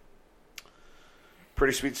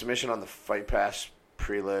 Pretty sweet submission on the Fight Pass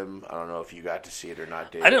prelim. I don't know if you got to see it or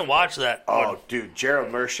not, Dave. I didn't watch that. Oh, dude,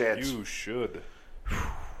 Gerald Merchant. You should.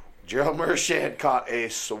 Gerald Merchant caught a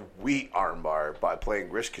sweet armbar by playing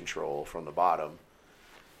wrist control from the bottom.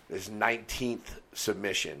 His 19th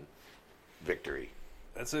submission victory.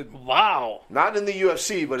 That's it. Wow. Not in the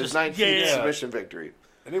UFC, but his 19th submission victory.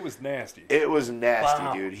 And it was nasty. It was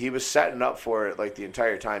nasty, dude. He was setting up for it like the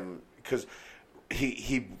entire time because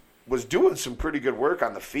he was doing some pretty good work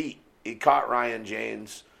on the feet. He caught Ryan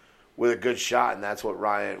James with a good shot, and that's what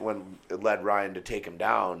it led Ryan to take him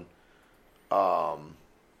down.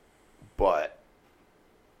 But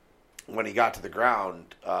when he got to the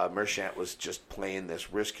ground, Merchant was just playing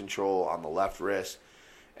this wrist control on the left wrist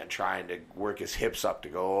and trying to work his hips up to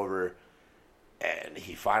go over. And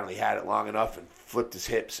he finally had it long enough and flipped his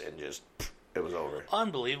hips and just, it was over.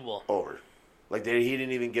 Unbelievable. Over. Like, he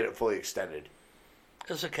didn't even get it fully extended.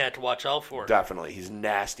 That's a cat to watch out for. Definitely. He's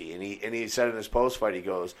nasty. And he said in his post-fight, he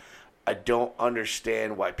goes, I don't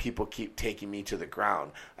understand why people keep taking me to the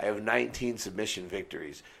ground. I have 19 submission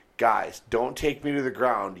victories. Guys, don't take me to the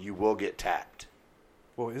ground. You will get tapped.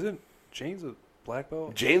 Well, isn't James a black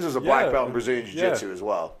belt? James is a black belt in Brazilian Jiu-Jitsu as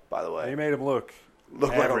well, by the way. He made him look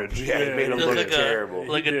average. He made him look terrible.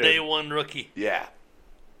 Like a day one rookie. Yeah.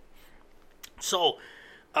 So,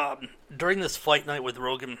 during this fight night with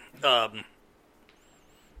Rogan,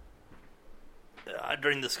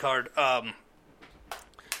 during this card,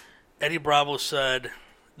 Eddie Bravo said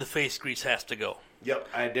the face grease has to go. Yep,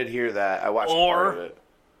 I did hear that. I watched part of it.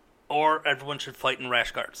 Or everyone should fight in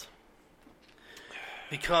rash guards.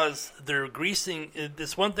 Because they're greasing...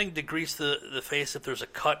 It's one thing to grease the face if there's a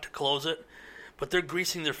cut to close it, but they're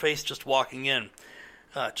greasing their face just walking in.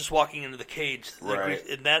 Just walking into the cage. Right.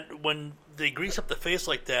 And that, when they grease up the face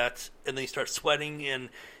like that, and they start sweating, and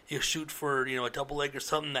you shoot for a double leg or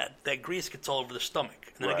something, that grease gets all over their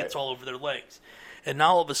stomach, and then it gets all over their legs. And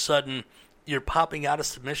now all of a sudden, you're popping out of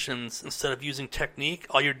submissions instead of using technique.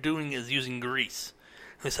 All you're doing is using grease.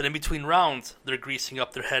 And they said in between rounds, they're greasing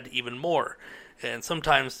up their head even more. And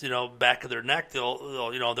sometimes, back of their neck,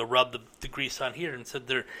 they'll rub the grease on here. And said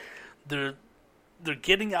they're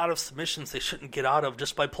getting out of submissions they shouldn't get out of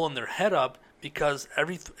just by pulling their head up because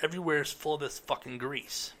everywhere is full of this fucking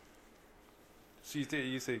grease. So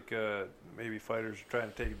you think maybe fighters are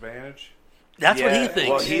trying to take advantage? That's what he thinks.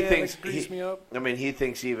 Well, he thinks grease me up. I mean, he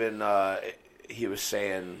thinks even he was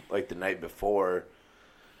saying like the night before.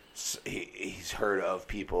 He's heard of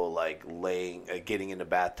people like getting into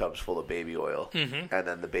bathtubs full of baby oil, and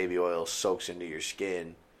then the baby oil soaks into your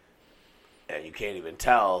skin, and you can't even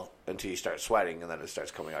tell until you start sweating, and then it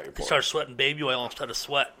starts coming out your pores. You start sweating baby oil instead of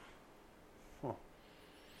sweat. Huh.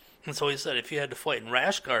 And so he said if you had to fight in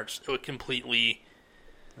rash guards, it would completely...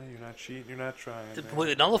 You're not cheating. You're not trying.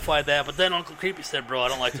 Completely nullify that. But then Uncle Creepy said, "Bro, I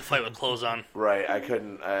don't like to fight with clothes on." Right. I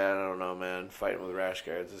don't know, man. Fighting with rash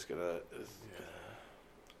guards is gonna.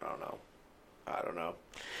 I don't know.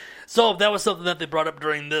 So that was something that they brought up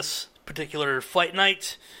during this particular fight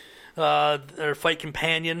night, their fight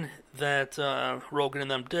companion that Rogan and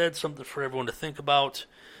them did. Something for everyone to think about.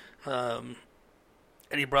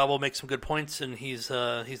 Eddie Bravo makes some good points, and he's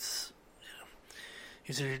a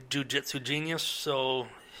jiu-jitsu genius, so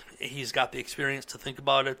he's got the experience to think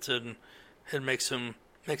about it and make some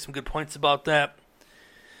good points about that.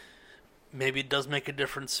 Maybe it does make a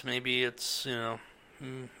difference. Maybe it's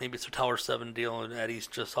maybe it's a Tower 7 deal and Eddie's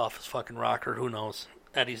just off his fucking rocker. Who knows?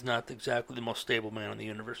 Eddie's not exactly the most stable man in the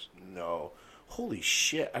universe. No. Holy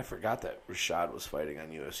shit, I forgot that Rashad was fighting on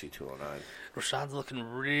UFC 209. Rashad's looking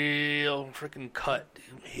real freaking cut.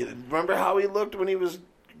 Remember how he looked when he was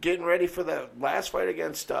getting ready for that last fight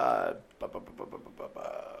against was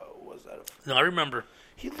that? No, I remember.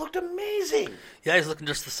 He looked amazing. Yeah, he's looking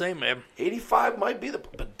just the same, man. 85 might be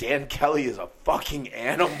but Dan Kelly is a fucking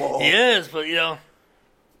animal. He is, but you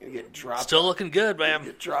get dropped. Still looking good, man.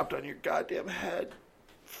 Get dropped on your goddamn head.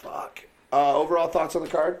 Fuck. Overall thoughts on the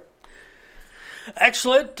card?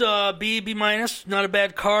 Excellent. B minus. Not a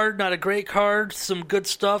bad card. Not a great card. Some good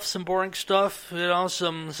stuff. Some boring stuff.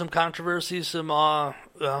 Some controversies. Some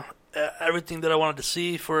everything that I wanted to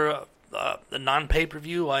see for a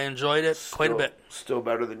non-pay-per-view. I enjoyed it quite a bit. Still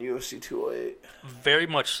better than UFC 208. Very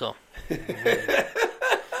much so.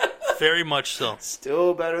 Very much so.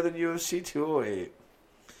 Still better than UFC 208.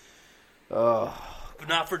 If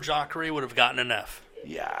not for Jacare, would have gotten an F.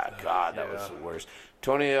 Yeah, God, that was the worst.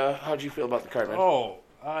 Tony, how'd you feel about the card, man? Oh,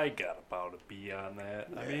 I got about a B on that.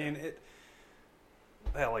 Yeah. I mean,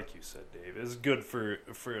 like you said, Dave, it's good for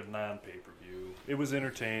a non-pay-per-view. It was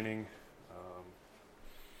entertaining.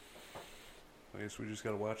 I guess we just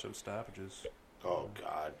got to watch them stoppages. Oh,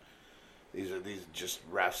 God. These are just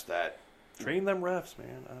refs that... Train them refs,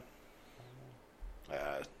 man.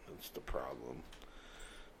 That's the problem.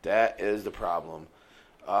 That is the problem.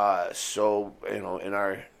 So, in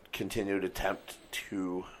our continued attempt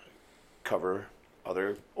to cover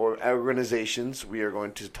other organizations, we are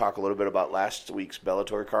going to talk a little bit about last week's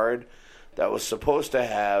Bellator card that was supposed to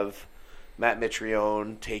have Matt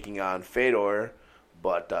Mitrione taking on Fedor,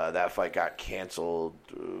 but that fight got canceled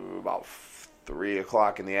about 3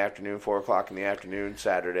 o'clock in the afternoon, 4 o'clock in the afternoon,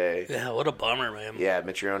 Saturday. Yeah, what a bummer, man. Yeah,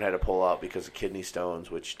 Mitrione had to pull out because of kidney stones,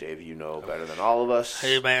 which, Dave, you know better than all of us.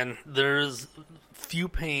 Hey, man, there's few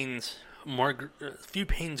pains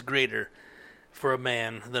greater for a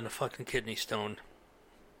man than a fucking kidney stone.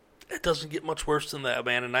 It doesn't get much worse than that,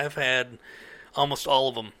 man, and I've had almost all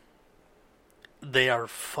of them. They are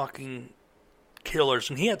fucking killers,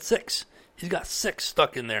 and he had 6. He's got 6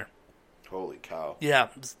 stuck in there. Holy cow. Yeah,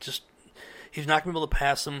 it's just he's not going to be able to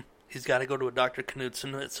pass them. He's got to go to a Dr.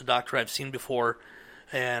 Knudsen. It's a doctor I've seen before,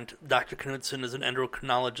 and Dr. Knudsen is an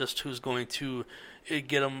endocrinologist who's going to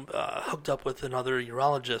get him hooked up with another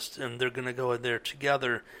urologist, and they're going to go in there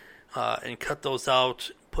together and cut those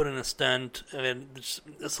out, put in a stent, and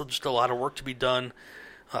this will just a lot of work to be done.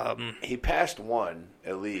 He passed one,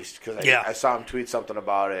 at least, because I saw him tweet something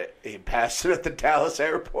about it. He passed it at the Dallas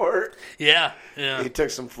airport. Yeah. He took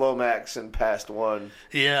some Flomax and passed one.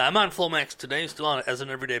 Yeah, I'm on Flomax today, still on it as an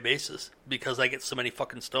everyday basis, because I get so many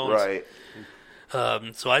fucking stones. Right.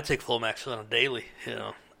 So I take Flomax on a daily,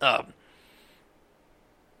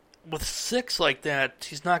 with 6 like that,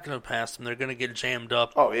 he's not going to pass them. They're going to get jammed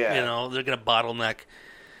up. Oh, yeah. They're going to bottleneck.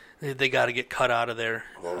 They got to get cut out of there.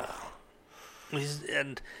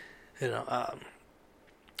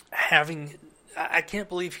 I can't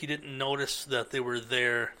believe he didn't notice that they were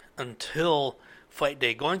there until fight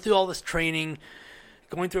day. Going through all this training,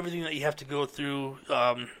 going through everything that you have to go through,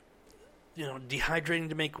 dehydrating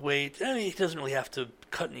to make weight. I mean, he doesn't really have to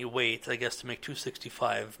cut any weight, I guess, to make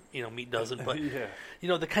 265. Meat doesn't. But,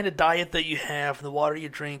 the kind of diet that you have, the water you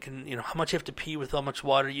drink, and, how much you have to pee with how much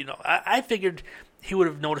water, I figured he would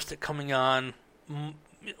have noticed it coming on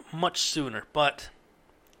much sooner, but...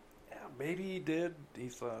 Yeah, maybe he did. He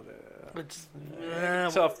thought,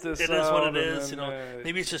 tough this out. It is what it is,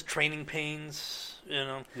 Maybe it's just training pains,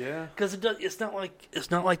 Yeah. Because it's not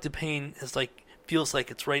like the pain is like... feels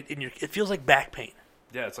like it's right in your... It feels like back pain.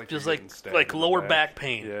 Yeah, it's like... Feels like lower back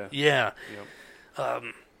pain. Yeah. Yep.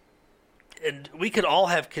 And we could all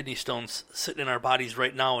have kidney stones sitting in our bodies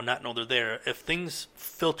right now and not know they're there. If things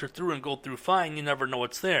filter through and go through fine, you never know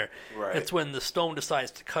it's there. Right. It's when the stone decides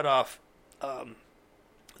to cut off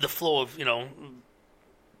the flow of,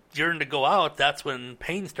 urine to go out, that's when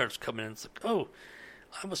pain starts coming in. It's like, oh,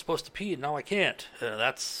 I was supposed to pee and now I can't.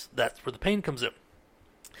 That's where the pain comes in.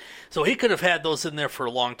 So he could have had those in there for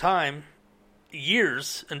a long time,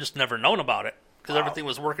 years, and just never known about it because everything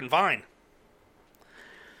was working fine.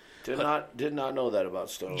 Did not know that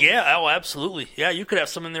about stones. Yeah, oh, absolutely. Yeah, you could have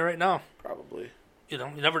some in there right now. Probably. You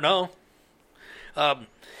never know.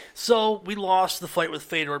 So we lost the fight with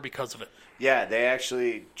Fedor because of it. Yeah, they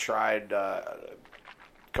actually tried. A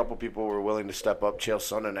couple people were willing to step up. Chael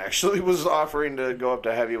Sonnen actually was offering to go up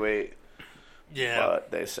to heavyweight. Yeah,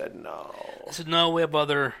 but they said no. They said no. We have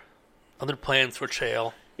other plans for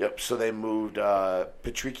Chael. Yep. So they moved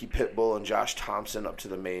Patricky Pitbull and Josh Thompson up to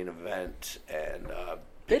the main event, and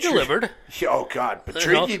they delivered. Oh God,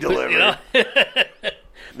 Patricky delivered.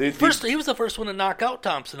 He was the first one to knock out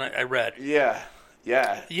Thompson. I read.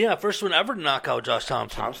 Yeah, first one ever to knock out Josh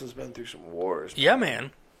Thompson. Thompson's been through some wars. Yeah,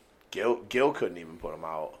 man. Gil couldn't even put him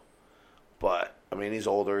out. But I mean, he's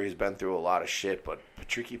older. He's been through a lot of shit. But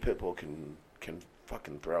Patricky Pitbull can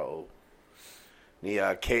fucking throw. He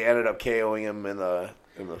ended up KOing him in the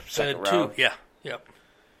second round. Yeah. Yep.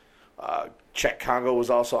 Czech Congo was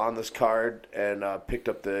also on this card and picked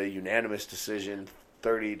up the unanimous decision,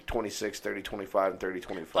 30-26, 30-25, and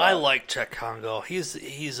 30-25. I like Czech Congo.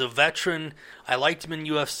 He's a veteran. I liked him in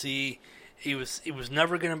UFC. He was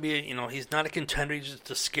never going to be he's not a contender. He's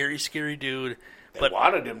just a scary, scary dude. They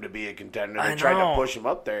wanted him to be a contender. They tried to push him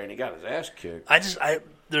up there, and he got his ass kicked.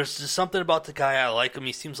 There's just something about the guy. I like him.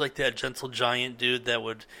 He seems like that gentle giant dude that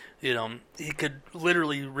would, he could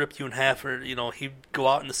literally rip you in half, or he'd go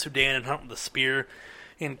out in the Sudan and hunt with a spear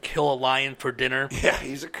and kill a lion for dinner. Yeah,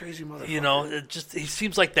 he's a crazy motherfucker. He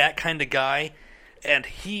seems like that kind of guy, and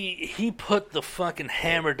he put the fucking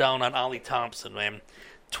hammer down on Ollie Thompson, man.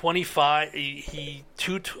 25,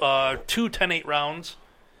 two 10-8 rounds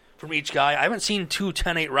from each guy. I haven't seen 2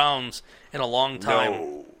 10-8 rounds in a long time.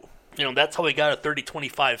 No. That's how he got a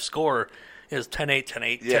 30-25 score, is 10-8,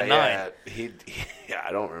 10-8, 10-9. Yeah,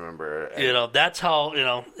 I don't remember. That's how,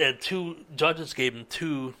 and 2 judges gave him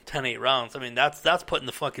 2 10-8 rounds. I mean, that's putting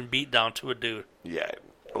the fucking beat down to a dude. Yeah,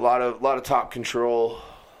 a lot of top control,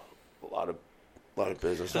 a lot of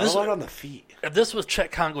business. Not a lot on the feet. If this was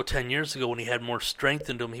Czech Congo 10 years ago when he had more strength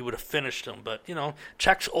into him, he would have finished him. But,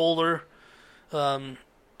 Czech's older.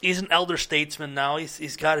 He's an elder statesman now.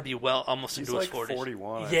 He's got to be almost into his 40s.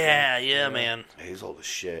 41. Yeah, man. He's old as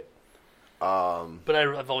shit. But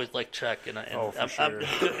I've always liked Czech, and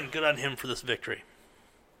I'm good on him for this victory.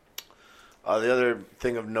 The other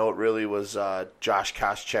thing of note really was Josh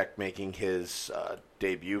Koscheck making his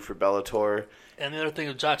debut for Bellator. And the other thing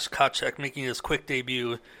of Josh Koscheck making his quick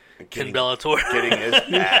debut in Bellator. Getting his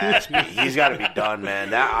ass beat. He's got to be done, man.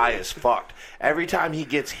 That eye is fucked. Every time he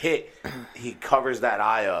gets hit, he covers that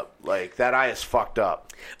eye up. Like, that eye is fucked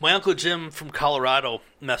up. My Uncle Jim from Colorado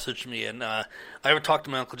messaged me, and I haven't talked to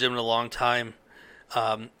my Uncle Jim in a long time.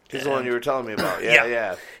 He's the one you were telling me about.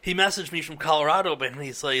 Yeah. He messaged me from Colorado, but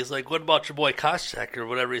he's like, what about your boy Koscheck or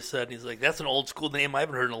whatever he said? And he's like, that's an old school name I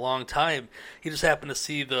haven't heard in a long time. He just happened to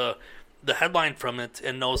see the headline from it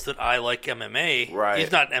and knows that I like MMA. Right.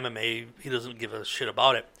 He's not MMA. He doesn't give a shit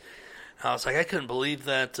about it. And I was like, I couldn't believe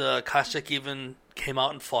that Koscheck even came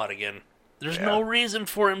out and fought again. There's no reason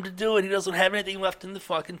for him to do it. He doesn't have anything left in the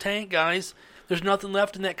fucking tank, guys. There's nothing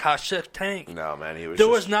left in that Koscheck tank. No, man. There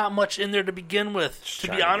was not much in there to begin with, to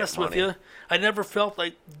be honest with you. I never felt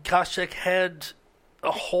like Koscheck had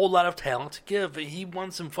a whole lot of talent to give. He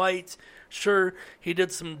won some fights. Sure, he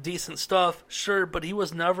did some decent stuff. Sure, but he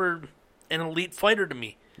was never an elite fighter to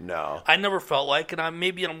me. No. I never felt like, and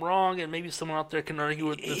maybe I'm wrong, and maybe someone out there can argue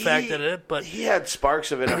with the fact that it, but he had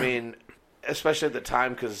sparks of it. I mean, especially at the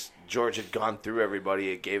time, because George had gone through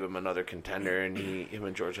everybody. It gave him another contender, and him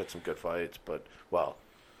and George had some good fights. But, well,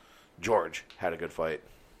 George had a good fight.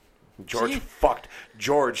 George fucked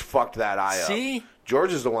that eye up.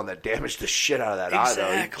 George is the one that damaged the shit out of that eye,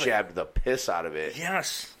 though. He jabbed the piss out of it.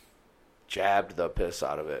 Yes. Jabbed the piss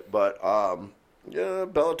out of it. But,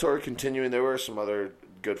 Bellator continuing. There were some other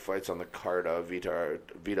good fights on the card.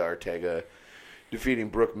 Vita Ortega defeating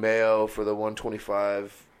Brooke Mayo for the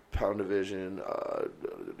 125-pound division.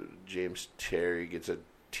 James Terry gets a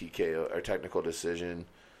TKO or technical decision.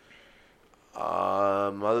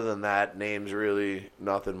 Other than that, names really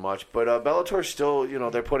nothing much. But Bellator still,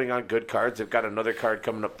 they're putting on good cards. They've got another card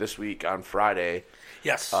coming up this week on Friday.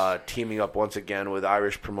 Yes. Teaming up once again with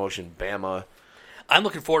Irish promotion Bama. I'm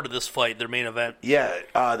looking forward to this fight, their main event. Yeah,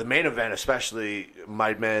 the main event, especially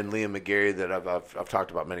my man Liam McGarry that I've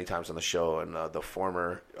talked about many times on the show, and the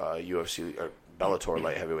former UFC or Bellator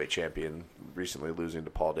light heavyweight champion, recently losing to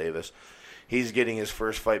Paul Davis. He's getting his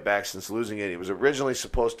first fight back since losing it. He was originally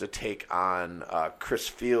supposed to take on Chris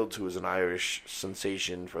Fields, who was an Irish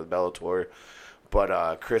sensation for the Bellator,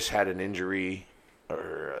 but Chris had an injury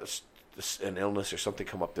or an illness or something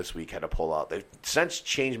come up this week, had to pull out. They've since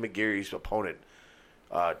changed McGarry's opponent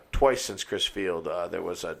twice since Chris Field. There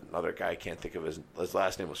was another guy, I can't think of his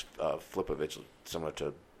last name was Flipovich, similar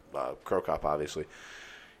to Krokop, obviously.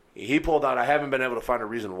 He pulled out. I haven't been able to find a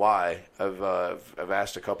reason why. I've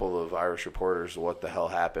asked a couple of Irish reporters what the hell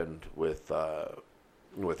happened with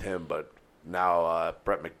him, but now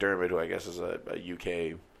Brett McDermott, who I guess is a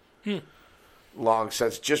UK long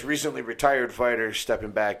since just recently retired fighter,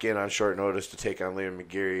 stepping back in on short notice to take on Liam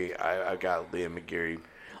McGarry. I got Liam McGarry.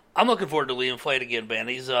 I'm looking forward to Liam fight again, man.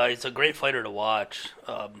 He's a great fighter to watch.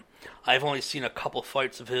 I've only seen a couple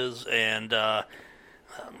fights of his, and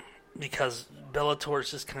because Bellator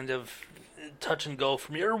is just kind of touch and go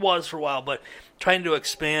for me, or was for a while, but trying to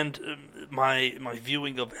expand my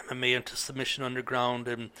viewing of MMA into Submission Underground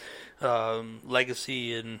and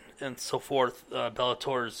Legacy and so forth.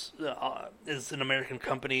 Bellator is an American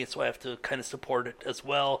company, so I have to kind of support it as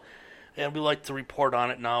well, and we like to report on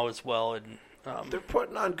it now as well. And they're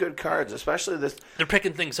putting on good cards, especially this. They're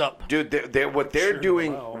picking things up, dude. They're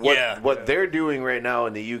doing right now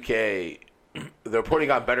in the UK. They're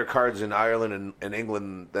putting on better cards in Ireland and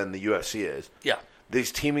England than the UFC is. Yeah.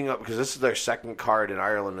 These teaming up, because this is their second card in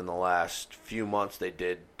Ireland in the last few months. They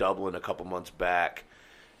did Dublin a couple months back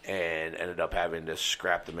and ended up having to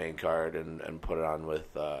scrap the main card and put it on with,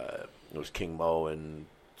 it was King Mo and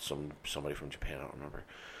somebody from Japan, I don't remember.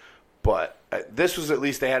 But this was at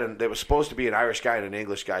least, there was supposed to be an Irish guy and an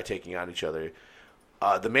English guy taking on each other.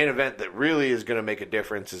 The main event that really is going to make a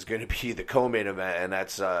difference is going to be the co-main event, and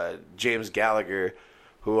that's James Gallagher,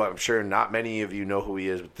 who I'm sure not many of you know who he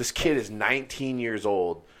is. But this kid is 19 years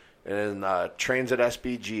old and trains at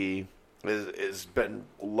SBG, has been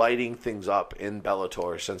lighting things up in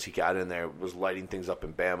Bellator since he got in there, was lighting things up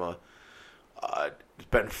in Bama. He's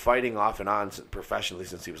been fighting off and on professionally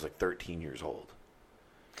since he was like 13 years old.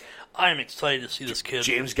 I'm excited to see this kid.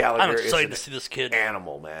 James Gallagher I'm excited to see this kid.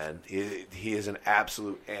 Animal, man. He is an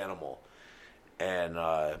absolute animal. And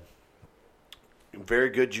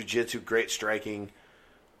very good jiu-jitsu, great striking.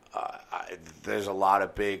 There's a lot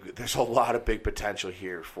of big potential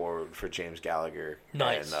here for James Gallagher.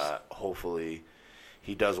 Nice. And hopefully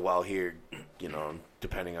he does well here,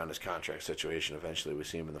 depending on his contract situation, eventually we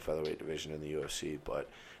see him in the featherweight division in the UFC. But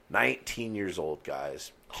 19 years old,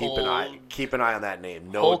 guys. Keep an eye on that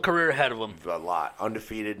name. Whole career ahead of him. A lot.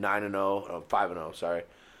 Undefeated, 5-0, sorry.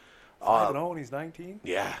 5-0 and he's 19?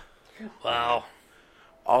 Yeah. Wow.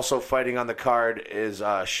 Also fighting on the card is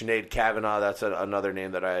Sinead Kavanaugh. That's another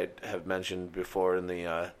name that I have mentioned before in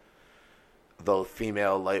the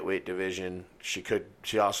female lightweight division.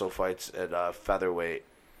 She also fights at featherweight,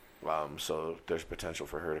 so there's potential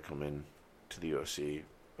for her to come in to the UFC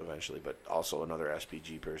eventually, but also another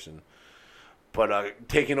SPG person. But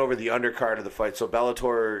taking over the undercard of the fight, so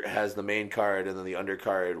Bellator has the main card, and then the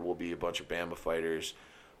undercard will be a bunch of Bama fighters.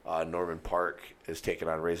 Norman Park is taking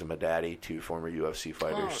on Reza Madadi, two former UFC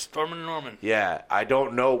fighters. Oh, Storm and Norman. Yeah, I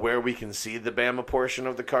don't know where we can see the Bama portion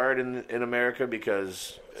of the card in America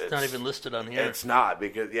because it's not even listed on here. It's not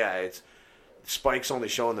because it's Spike's only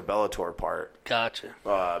showing the Bellator part. Gotcha.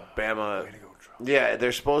 Bama. Yeah,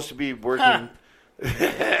 they're supposed to be working.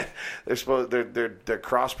 They're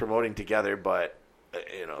cross promoting together, but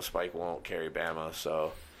Spike won't carry Bama,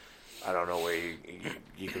 so. I don't know where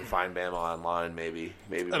you can find Bama online, maybe.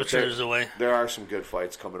 I'm sure there's a way. There are some good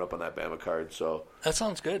fights coming up on that Bama card, so. That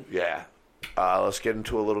sounds good. Yeah. Let's get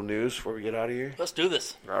into a little news before we get out of here. Let's do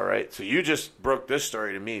this. All right. So you just broke this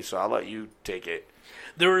story to me, so I'll let you take it.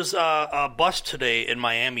 There was a bust today in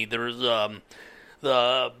Miami. There was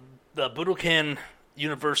the Budokan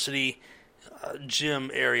University gym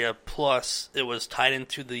area, plus it was tied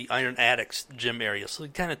into the Iron Addicts gym area. So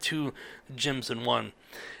kind of two gyms in one.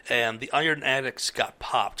 And the Iron Addicts got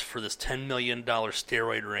popped for this $10 million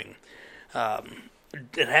steroid ring.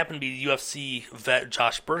 It happened to be UFC vet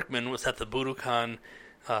Josh Berkman was at the Budokan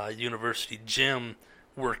University gym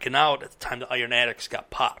working out at the time the Iron Addicts got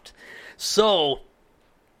popped. So,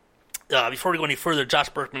 before we go any further, Josh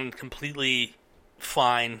Berkman completely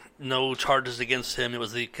fine, no charges against him. There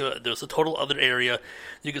was a total other area.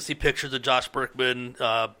 You can see pictures of Josh Berkman,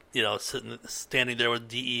 standing there with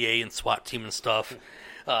DEA and SWAT team and stuff.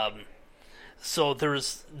 So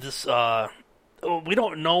there's this. We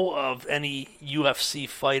don't know of any UFC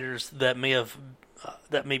fighters that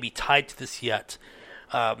may be tied to this yet.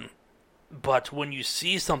 But when you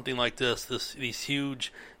see something like these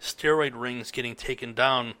huge steroid rings getting taken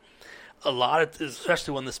down, a lot of,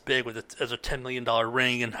 especially one this big as a $10 million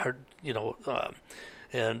ring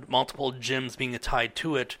and multiple gyms being tied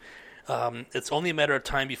to it, it's only a matter of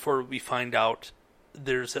time before we find out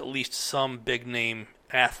there's at least some big name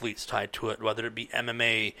athletes tied to it, whether it be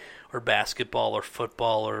MMA or basketball or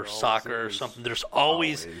football or soccer or something. There's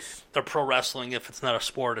always the pro wrestling. If it's not a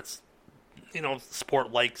sport, it's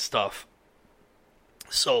sport-like stuff.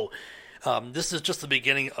 So this is just the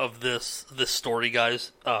beginning of this story,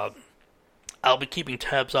 guys. I'll be keeping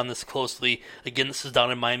tabs on this closely. Again, this is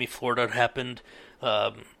down in Miami, Florida. It happened.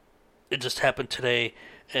 It just happened today,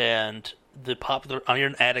 and the popular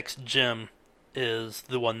Iron Addicts gym is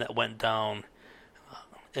the one that went down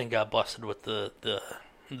and got busted with the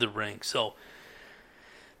ring. So,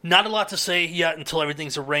 not a lot to say yet until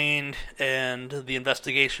everything's arraigned and the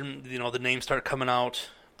investigation, the names start coming out.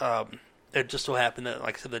 It just so happened that,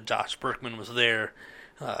 like I said, that Josh Berkman was there,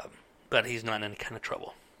 but he's not in any kind of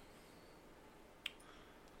trouble.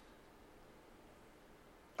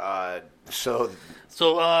 So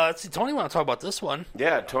let's see, Tony, want to talk about this one?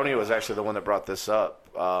 Yeah, Tony was actually the one that brought this up.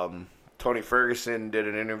 Tony Ferguson did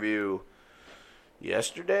an interview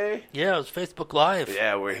yesterday. Yeah, it was Facebook Live.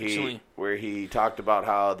 Yeah, where he talked about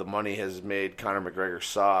how the money has made Conor McGregor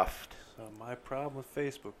soft. So my problem with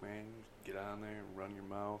Facebook, man, get on there and run your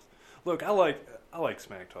mouth. Look, I like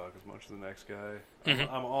smack talk as much as the next guy.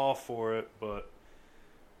 Mm-hmm. I'm all for it, but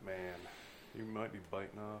man, you might be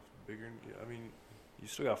biting off bigger. I mean, you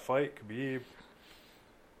still got to fight Khabib.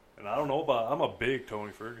 And I don't know about. I'm a big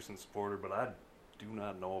Tony Ferguson supporter, but I do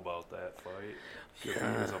not know about that fight.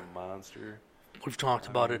 Khabib is a monster. We've talked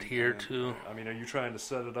about it here too. I mean, are you trying to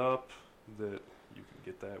set it up that you can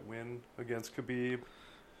get that win against Khabib?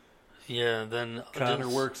 Yeah, then Conor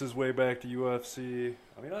works his way back to UFC.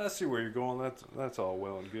 I mean, I see where you're going. That's all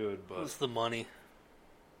well and good, but it's the money.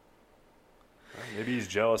 Maybe he's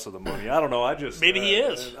jealous of the money. I don't know. Maybe he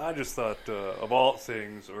is. I just thought of all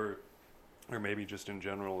things, or maybe just in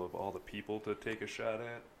general, of all the people to take a shot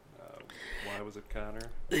at. Why was it Conor?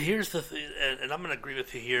 Here's the thing, and I'm going to agree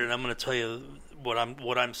with you here, and I'm going to tell you what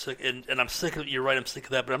I'm sick, and I'm sick of. You're right, I'm sick of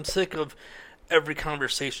that, but I'm sick of every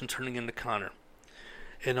conversation turning into Conor.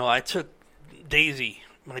 I took Daisy,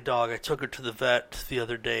 my dog. I took her to the vet the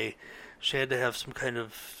other day. She had to have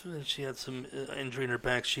she had some injury in her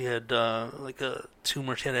back. She had like a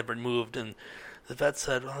tumor. She had to have removed, and the vet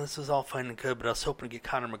said, well, this is all fine and good, but I was hoping to get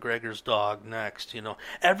Conor McGregor's dog next, you know.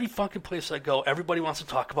 Every fucking place I go, everybody wants to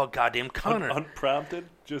talk about goddamn Conor. Unprompted?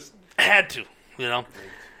 Just had to, you know.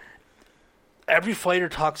 Every fighter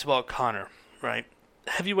talks about Conor, right?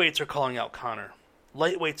 Heavyweights are calling out Conor.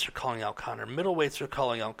 Lightweights are calling out Conor. Middleweights are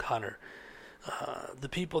calling out Conor. The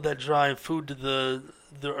people that drive food to the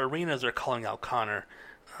arenas are calling out Conor.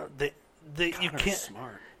 You can't.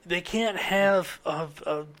 Smart. They can't have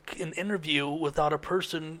an interview without a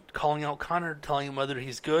person calling out Conor, telling him whether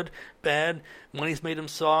he's good, bad, when he's made him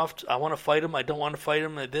soft. I want to fight him. I don't want to fight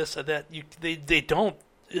him. This, that. They don't.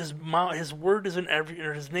 His word is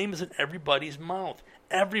his name is in everybody's mouth.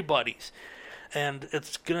 Everybody's, and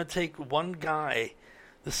it's gonna take one guy,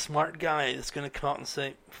 the smart guy, that's gonna come out and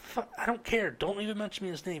say, I don't care. Don't even mention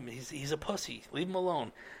me his name. He's a pussy. Leave him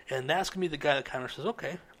alone. And that's gonna be the guy that Conor says,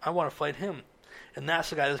 okay, I want to fight him. And that's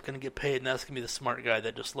the guy that's going to get paid, and that's going to be the smart guy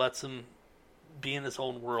that just lets him be in his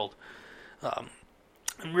own world.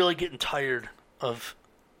 I'm really getting tired of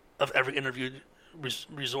every interview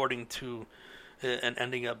resorting to and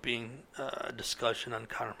ending up being a discussion on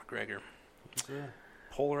Conor McGregor. He's a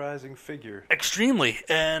polarizing figure. Extremely.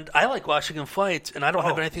 And I like watching him fight, and I don't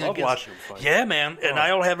have anything against watching him fight. Yeah, man. And I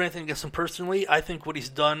don't have anything against him personally. I think what he's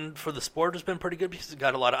done for the sport has been pretty good because he's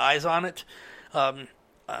got a lot of eyes on it.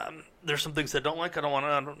 There's some things I don't like. I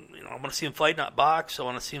want to see him fight, not box. I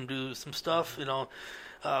want to see him do some stuff.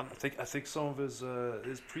 I think some of his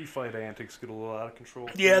pre-fight antics get a little out of control.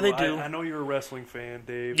 Yeah, they do. I know you're a wrestling fan,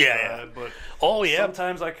 Dave. Yeah. But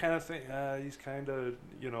sometimes I kind of think he's kind of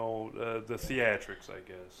the theatrics, I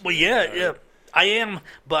guess. Well, yeah, I am,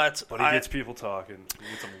 but he gets people talking. He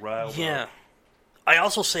gets them riled up. Yeah. I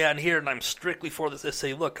also say on here, and I'm strictly for this, I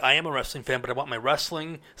say, look, I am a wrestling fan, but I want my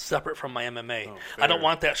wrestling separate from my MMA. I don't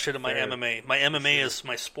want that shit in my MMA. My MMA is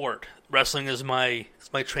my sport. Wrestling is my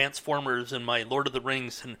Transformers and my Lord of the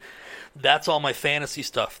Rings, and that's all my fantasy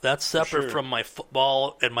stuff. That's separate from my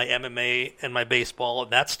football and my MMA and my baseball,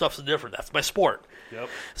 and that stuff's different. That's my sport. Yep.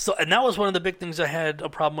 So, and that was one of the big things I had a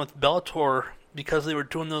problem with Bellator, because they were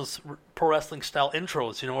doing those pro wrestling style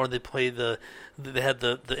intros, where they play they had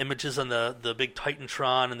the images on the big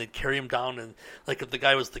Titantron, and they'd carry him down, and like if the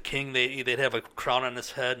guy was the king, they'd have a crown on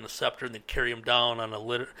his head and a scepter, and they'd carry him down on a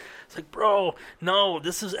litter. It's like, bro, no,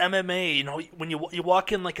 this is MMA. When you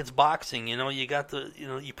walk in like it's boxing, you got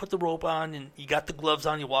you put the rope on and you got the gloves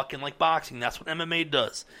on, you walk in like boxing. That's what MMA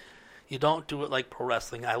does. You don't do it like pro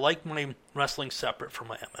wrestling. I like my wrestling separate from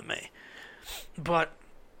my MMA, but.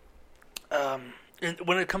 And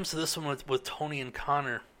when it comes to this one with Tony and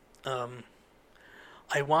Conor,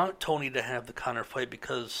 I want Tony to have the Conor fight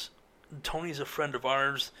because Tony's a friend of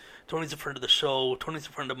ours. Tony's a friend of the show. Tony's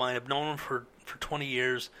a friend of mine. I've known him for 20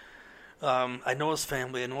 years. I know his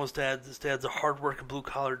family. I know his dad. His dad's a hard-working,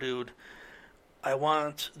 blue-collar dude. I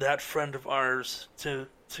want that friend of ours to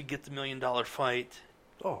get the $1 million fight.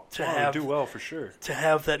 Do well for sure. To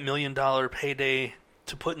have that $1 million payday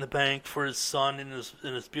to put in the bank for his son and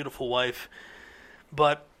his beautiful wife,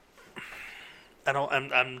 but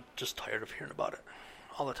I'm just tired of hearing about it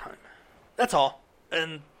all the time. That's all,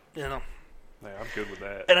 and Yeah, I'm good with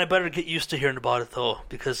that. And I better get used to hearing about it, though,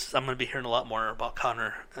 because I'm going to be hearing a lot more about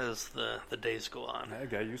Conor as the days go on. I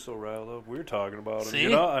got you so riled up. We were talking about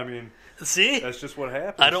See? him. See? That's just what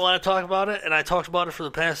happens. I don't want to talk about it, and I talked about it for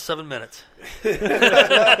the past 7 minutes. See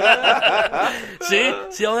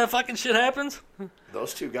how that fucking shit happens?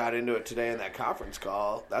 Those two got into it today in that conference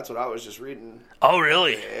call. That's what I was just reading. Oh,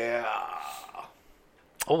 really? Yeah.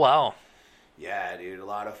 Oh, wow. Yeah, dude, a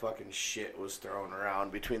lot of fucking shit was thrown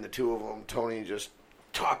around between the two of them. Tony just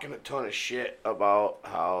talking a ton of shit about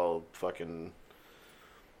how fucking...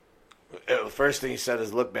 The first thing he said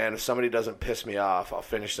is, look, man, if somebody doesn't piss me off, I'll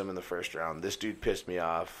finish them in the first round. This dude pissed me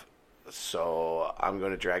off, so I'm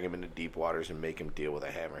going to drag him into deep waters and make him deal with a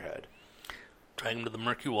hammerhead. Drag him to the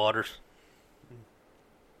murky waters.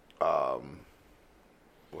 What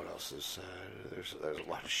else is... there's a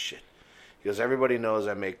lot of shit. Because everybody knows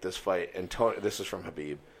I make this fight, and Tony, this is from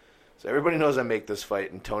Habib. So everybody knows I make this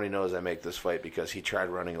fight, and Tony knows I make this fight because he tried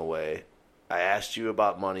running away. I asked you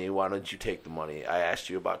about money. Why don't you take the money? I asked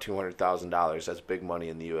you about $200,000. That's big money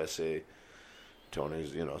in the USA.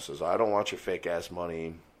 Tony's, says, I don't want your fake ass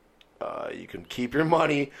money. You can keep your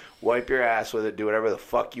money, wipe your ass with it, do whatever the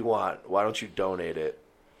fuck you want. Why don't you donate it?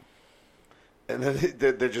 And then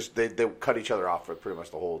they cut each other off for pretty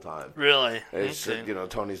much the whole time. Really? It's,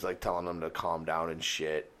 Tony's like telling them to calm down and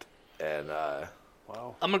shit. And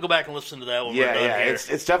wow, I'm gonna go back and listen to that when we're done here.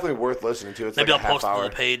 It's definitely worth listening to. It's maybe like I'll post it hour.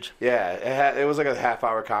 on the page. Yeah, it was like a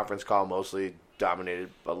half-hour conference call, mostly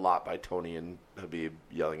dominated a lot by Tony and Habib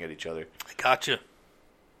yelling at each other. I gotcha.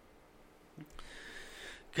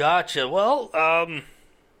 Gotcha. Well,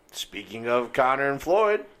 speaking of Conor and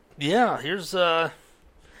Floyd. Yeah, here's...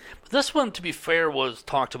 this one, to be fair, was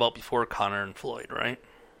talked about before Conor and Floyd, right?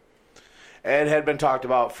 It had been talked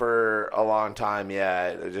about for a long time, yeah.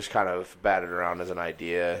 It just kind of batted around as an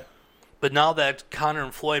idea. But now that Conor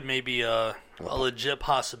and Floyd may be a legit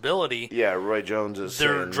possibility... Yeah, Roy Jones is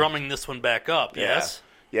They're drumming this one back up, yes?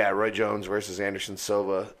 Yeah, Roy Jones versus Anderson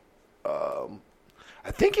Silva. I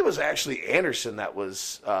think it was actually Anderson that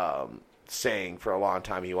was saying for a long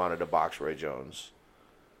time he wanted to box Roy Jones.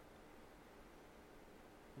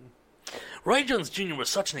 Roy Jones Jr. was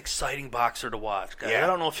such an exciting boxer to watch, guys. Yeah. I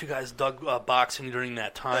don't know if you guys dug boxing during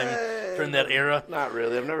that time, during that era. Not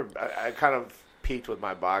really. I kind of peaked with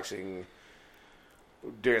my boxing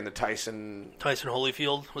during the Tyson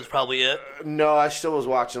Holyfield was probably it. No, I still was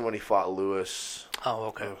watching when he fought Lewis. Oh,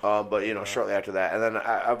 okay. But shortly after that, and then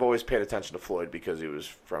I've always paid attention to Floyd because he was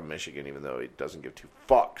from Michigan, even though he doesn't give two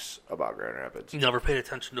fucks about Grand Rapids. You never paid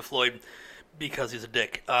attention to Floyd because he's a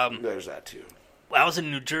dick. There's that too. I was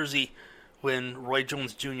in New Jersey when Roy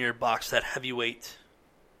Jones Jr. boxed that heavyweight.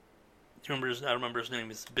 Do you remember I don't remember his name.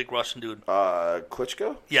 He's a big Russian dude.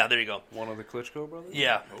 Klitschko? Yeah, there you go. One of the Klitschko brothers?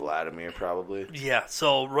 Yeah. Vladimir, probably. Yeah,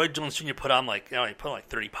 so Roy Jones Jr. put on he put on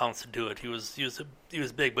 30 pounds to do it. He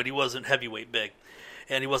was big, but he wasn't heavyweight big.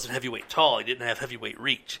 And he wasn't heavyweight tall. He didn't have heavyweight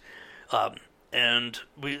reach. And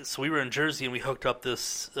we were in Jersey and we hooked up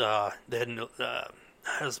this, they had,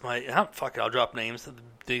 I'll drop names.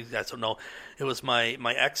 You guys don't know. It was my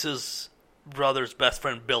ex's brother's best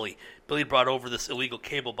friend, Billy. Billy brought over this illegal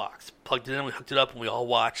cable box, plugged it in, we hooked it up, and we all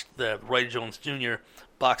watched the Roy Jones Jr.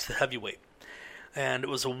 box the heavyweight. And it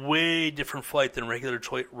was a way different fight than a regular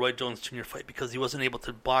Roy Jones Jr. fight because he wasn't able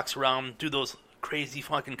to box around, do those crazy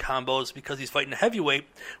fucking combos because he's fighting a heavyweight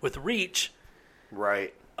with reach.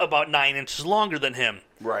 Right. About 9 inches longer than him.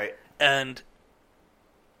 Right. And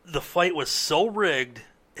the fight was so rigged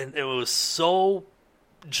and it was so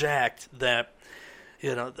jacked that,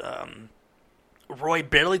 Roy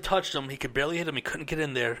barely touched him. He could barely hit him. He couldn't get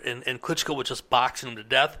in there. And Klitschko was just boxing him to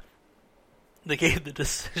death. They gave the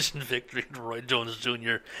decision victory to Roy Jones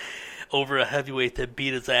Jr. over a heavyweight that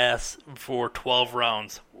beat his ass for 12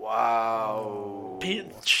 rounds. Wow.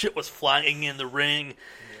 Shit was flying in the ring.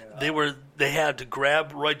 Yeah. They had to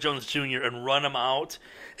grab Roy Jones Jr. and run him out.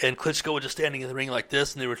 And Klitschko was just standing in the ring like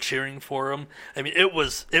this, and they were cheering for him. I mean, it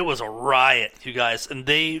was a riot, you guys. And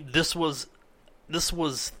this was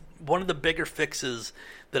one of the bigger fixes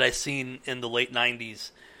that I seen in the late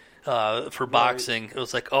 90s for boxing. It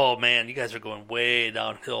was like, oh man, you guys are going way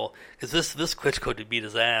downhill because this Klitschko did beat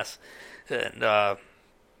his ass. And I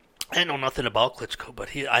know nothing about Klitschko, but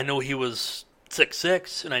I know he was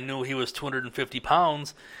 6'6", and I knew he was 250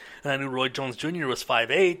 pounds. And I knew Roy Jones Jr. was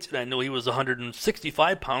 5'8", and I knew he was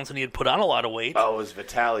 165 pounds, and he had put on a lot of weight. Oh, it was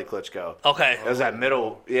Vitaly Klitschko. Okay. It was that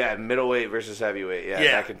middleweight versus heavyweight,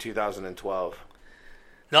 back in 2012.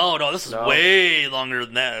 No, this is way longer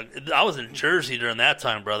than that. I was in Jersey during that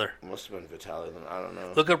time, brother. Must have been Vitaly then, I don't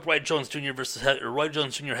know. Look up Roy Jones Jr. versus Roy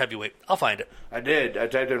Jones Jr. heavyweight. I'll find it. I did. I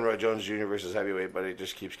typed in Roy Jones Jr. versus heavyweight, but it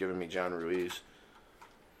just keeps giving me John Ruiz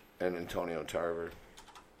and Antonio Tarver.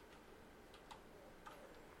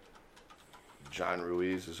 John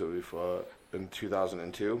Ruiz is who we fought in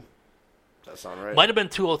 2002. Does that sound right? Might have been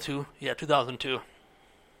 202. Yeah, 2002.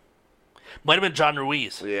 Might have been John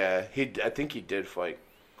Ruiz. Yeah, I think he did fight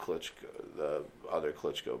Klitschko, the other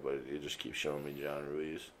Klitschko, but it just keeps showing me John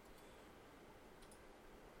Ruiz.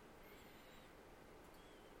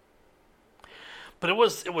 But it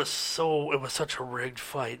was such a rigged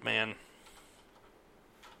fight, man.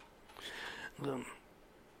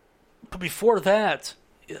 But before that,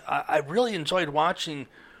 I really enjoyed watching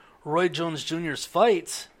Roy Jones Jr.'s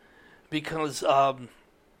fights because of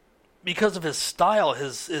his style,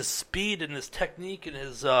 his speed and his technique and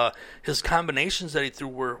his combinations that he threw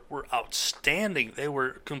were outstanding. They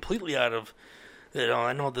were completely out of,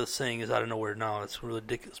 I know the saying is out of nowhere now. It's really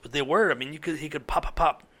ridiculous, but they were. I mean, he could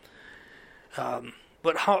pop.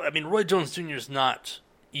 But Roy Jones Jr. is not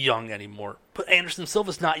young anymore. But Anderson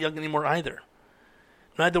Silva's not young anymore either.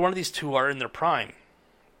 Neither one of these two are in their prime.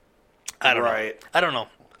 I don't know.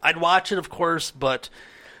 I'd watch it, of course, but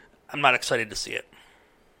I'm not excited to see it.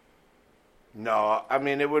 No, I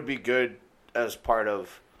mean, it would be good as part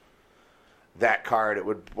of that card. It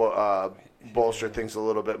would bolster things a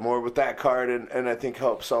little bit more with that card and I think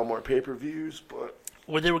help sell more pay-per-views. But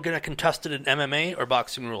were they going to contest it in MMA or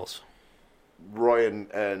boxing rules? Roy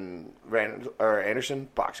and Anderson,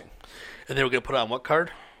 boxing. And they were going to put it on what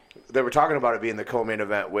card? They were talking about it being the co-main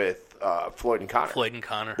event with Floyd and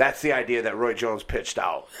Conor. That's the idea that Roy Jones pitched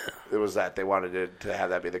out. It was that they wanted to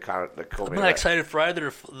have that be the co-main. I'm not excited for either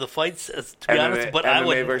of the fights, to be honest. But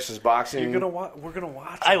MMA versus boxing. We're gonna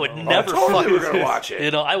watch. I would never. Totally, we're gonna watch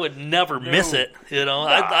it. I would never miss it.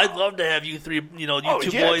 I'd love to have you three. You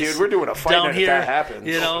two boys. Dude, we're doing a fight down night here. If that happens.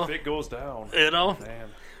 If it goes down. Man.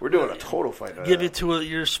 We're doing a total fight night. Give you to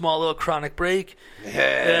your small little chronic break.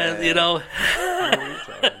 Yeah. And,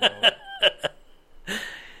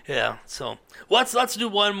 yeah, so let's do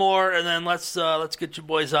one more, and then let's get you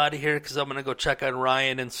boys out of here, because I'm gonna go check on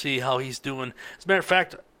Ryan and see how he's doing. As a matter of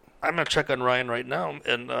fact, I'm gonna check on Ryan right now,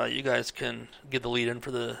 and you guys can get the lead in for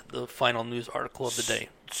the final news article of the day.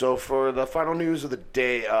 So for the final news of the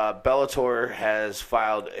day, Bellator has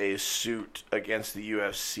filed a suit against the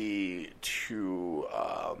UFC to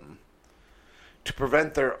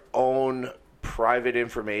prevent their own private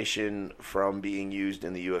information from being used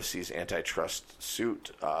in the UFC's antitrust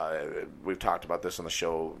suit. We've talked about this on the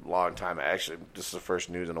show a long time. Actually, this is the first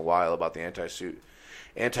news in a while about the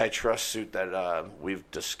antitrust suit that we've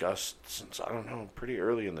discussed since, I don't know, pretty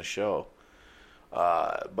early in the show.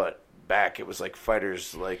 But back, it was like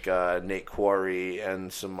fighters like Nate Quarry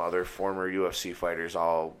and some other former UFC fighters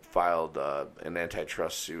all filed an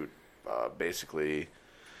antitrust suit, basically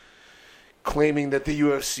claiming that the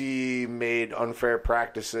UFC made unfair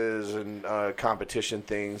practices and competition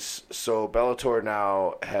things. So Bellator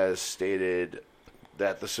now has stated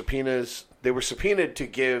that they were subpoenaed to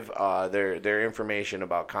give their information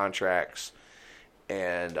about contracts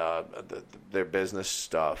and their business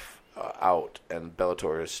stuff out, and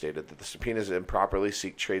Bellator has stated that the subpoenas improperly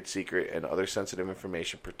seek trade secret and other sensitive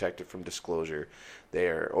information protected from disclosure. They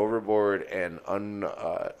are overboard and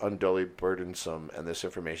unduly burdensome, and this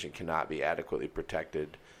information cannot be adequately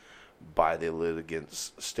protected by the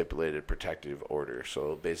litigants' stipulated protective order.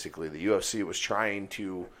 So basically, the UFC was trying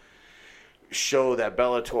to show that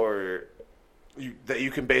Bellator, that you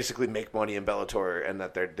can basically make money in Bellator, and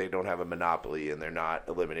that they don't have a monopoly, and they're not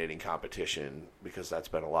eliminating competition, because that's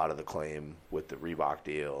been a lot of the claim with the Reebok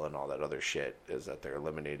deal and all that other shit, is that they're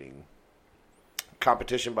eliminating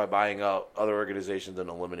competition by buying out other organizations and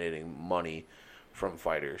eliminating money from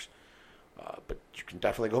fighters. But you can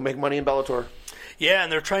definitely go make money in Bellator. Yeah,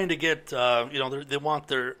 and they're trying to get, they want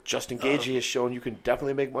their... Justin Gaethje has shown you can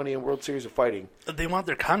definitely make money in World Series of Fighting. They want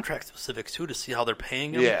their contract specifics, too, to see how they're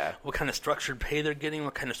paying them. Yeah. What kind of structured pay they're getting,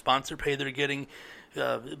 what kind of sponsor pay they're getting.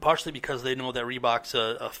 Partially because they know that Reebok's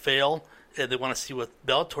a fail, and they want to see what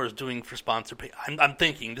Bellator is doing for sponsor pay. I'm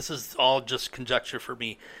thinking, this is all just conjecture for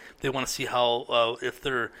me. They want to see how if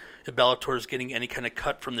Bellator is getting any kind of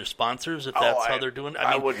cut from their sponsors, if that's how they're doing.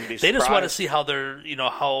 I wouldn't be surprised. They just want to see how they're,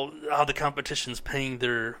 how the competition's paying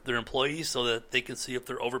their employees, so that they can see if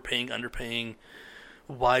they're overpaying, underpaying,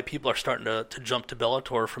 why people are starting to jump to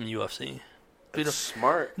Bellator from UFC. It's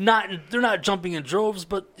smart. They're not jumping in droves,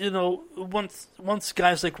 but once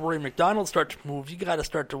guys like Rory McDonald start to move, you got to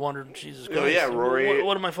start to wonder, Jesus Christ, Rory.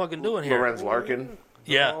 What am I fucking doing here? Lorenz Larkin.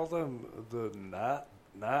 Yeah. All them the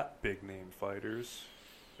not big name fighters.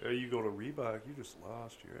 You go to Reebok, you just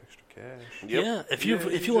lost your extra cash. Yep. Yeah, if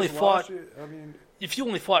you only fought, if you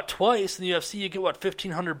only fought twice in the UFC, you get what,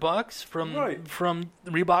 $1,500 from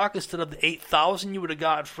Reebok instead of the $8,000 you would have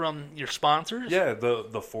got from your sponsors. Yeah,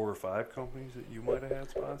 the 4 or 5 companies that you might have had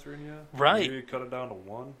sponsoring you. Right. You cut it down to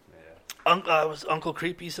 1. Yeah. Was Uncle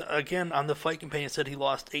Creepy again on the fight campaign said he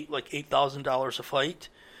lost $8,000 a fight.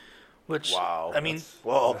 Which, wow. I mean...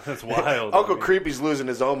 That's wild. Uncle Creepy's losing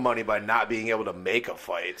his own money by not being able to make a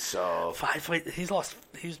fight, so... 5 fights...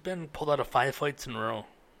 He's been pulled out of 5 fights in a row.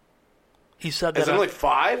 He said that... Is it only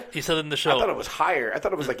 5? He said it in the show. I thought it was higher. I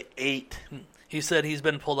thought it was like 8. He said he's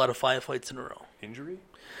been pulled out of 5 fights in a row. Injury?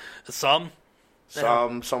 Some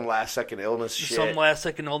last-second illness shit. Some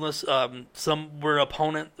last-second illness. Some were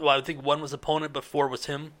opponent... Well, I think one was opponent, but 4 was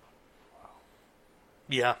him. Wow.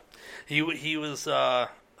 Yeah. He was...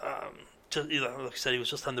 like I said, he was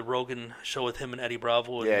just on the Rogan show with him and Eddie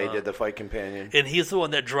Bravo. And, he did the Fight Companion. And he's the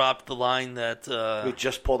one that dropped the line that... we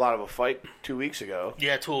just pulled out of a fight 2 weeks ago.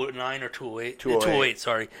 Yeah, 209 or 208. 208,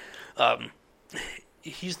 sorry.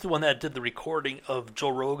 He's the one that did the recording of Joe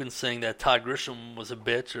Rogan saying that Todd Grisham was a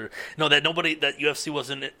bitch. That UFC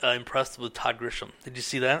wasn't impressed with Todd Grisham. Did you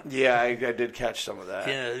see that? Yeah, I did catch some of that.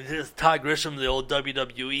 Yeah, Todd Grisham, the old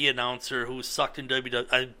WWE announcer who sucked in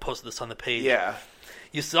WWE. I posted this on the page. Yeah.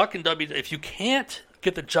 You suck in WWE. If you can't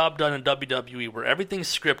get the job done in WWE where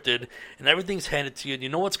everything's scripted and everything's handed to you and you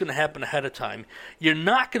know what's going to happen ahead of time, you're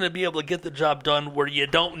not going to be able to get the job done where you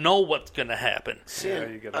don't know what's going to happen. Yeah,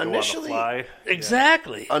 you got to go on the fly.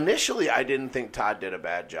 Exactly. Initially, I didn't think Todd did a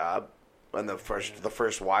bad job on the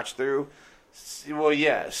first watch through. Well,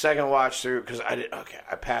 yeah, second watch through because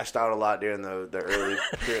I passed out a lot during the early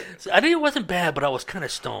period. I knew it wasn't bad, but I was kind of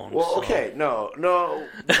stoned. Well, so. Okay, no.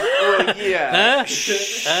 Well, yeah.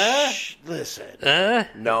 Listen.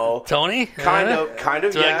 No. Tony? Kind of.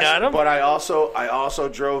 Do Yes, I got him? but I also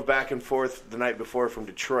drove back and forth the night before from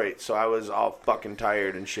Detroit, so I was all fucking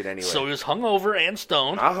tired and shit anyway. So he was hungover and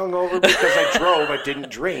stoned. I hungover because I drove. I didn't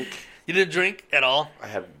drink. You didn't drink at all? I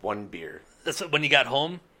had one beer. That's when you got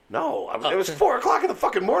home? No, it was 4 o'clock in the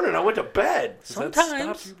fucking morning. I went to bed.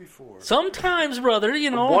 Sometimes, brother,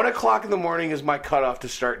 1 o'clock in the morning is my cutoff to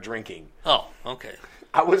start drinking. Oh, okay.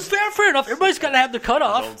 I was fair enough. Everybody's got to have the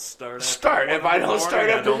cutoff. Don't start. If I don't start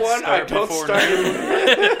after 1, I don't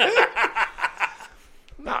start.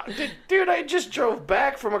 No, dude, I just drove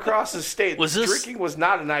back from across the state. Drinking was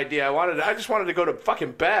not an idea. I just wanted to go to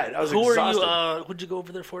fucking bed. I was exhausted. Who'd you go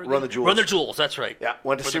over there for again? Run the Jewels. Run the Jewels, that's right. Yeah,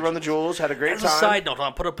 went to see Run the Jewels. Had a great time. As a side note,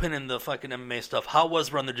 I'll put a pin in the fucking MMA stuff. How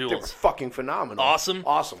was Run the Jewels? They were fucking phenomenal. Awesome?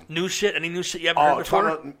 Awesome. New shit? Any new shit you haven't heard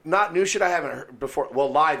before? Not new shit I haven't heard before.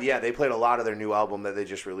 Well, live, yeah. They played a lot of their new album that they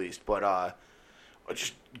just released. But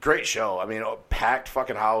just great show. I mean, packed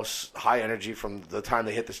fucking house, high energy from the time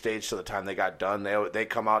they hit the stage to the time they got done. They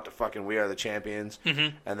come out to fucking We Are the Champions,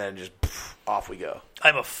 and then just off we go.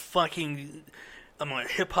 I'm a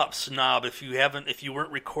hip hop snob. If you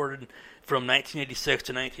weren't recorded from 1986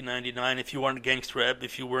 to 1999, if you weren't gangster rap,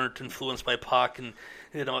 if you weren't influenced by Pac and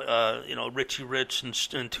Richie Rich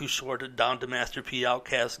and Too Short, down to Master P,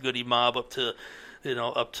 Outkast, Goody Mob, up to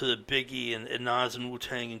Biggie and Nas and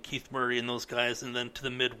Wu-Tang and Keith Murray and those guys, and then to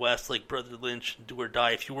the Midwest like Brother Lynch and Do or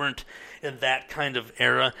Die. If you weren't in that kind of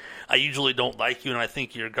era, I usually don't like you and I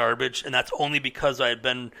think you're garbage, and that's only because I'd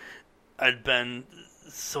been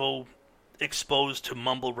so exposed to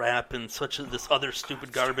mumble rap and this other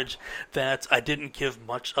stupid garbage that I didn't give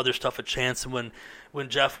much other stuff a chance. And when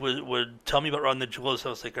Jeff would tell me about Run the Jewels, I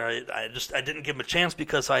was like, all right, I didn't give him a chance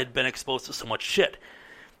because I had been exposed to so much shit.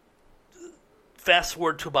 Fast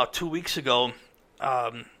forward to about 2 weeks ago,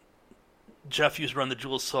 Jeff used Run the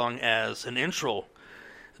Jewels song as an intro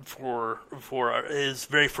for his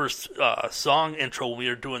very first song intro when we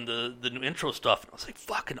were doing the new intro stuff. And I was like,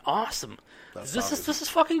 fucking awesome. This is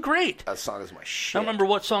fucking great. That song is my shit. I don't remember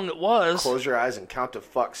what song it was. Close Your Eyes and Count to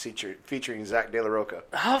Fuck featuring Zach De La Rocha.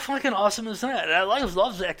 How fucking awesome is that? And I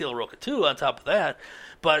love Zach De La Rocha too on top of that.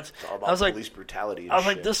 But it's all about I was police brutality and I was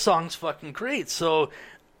shit. like, this song's fucking great. So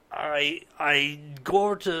I go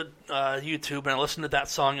over to YouTube and I listen to that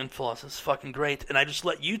song in full. It's fucking great, and I just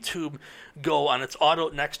let YouTube go on its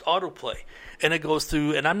next autoplay, and it goes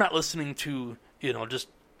through. And I'm not listening to just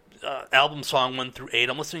album song 1 through 8.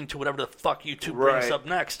 I'm listening to whatever the fuck YouTube brings up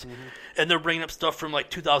next, and they're bringing up stuff from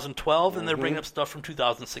like 2012, and they're bringing up stuff from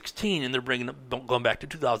 2016, and they're going back to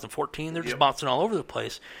 2014. They're just bouncing all over the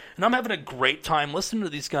place, and I'm having a great time listening to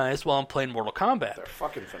these guys while I'm playing Mortal Kombat. They're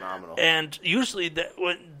fucking phenomenal. And usually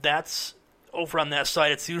when that's over on that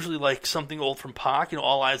side, it's usually like something old from Pac,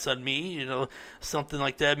 All Eyes on Me, something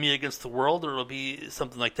like that, Me Against the World, or it'll be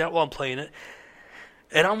something like that while I'm playing it.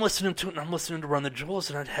 And I'm listening to it, and I'm listening to Run the Jewels,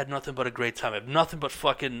 and I've had nothing but a great time. I have nothing but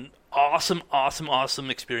fucking awesome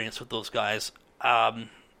experience with those guys. I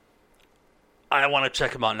want to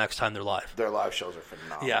check them out next time they're live. Their live shows are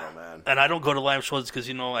phenomenal, man. And I don't go to live shows because,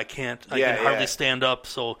 I can't. I can hardly stand up,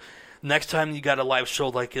 so next time you got a live show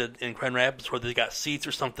like in Grand Rapids where they got seats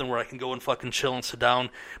or something where I can go and fucking chill and sit down,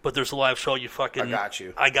 but there's a live show, I got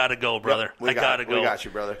you. I gotta go, brother. Yep, gotta go. We got you,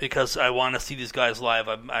 brother. Because I want to see these guys live.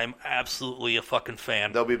 I'm absolutely a fucking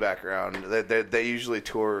fan. They'll be back around. They usually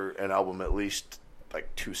tour an album at least like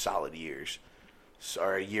 2 solid years,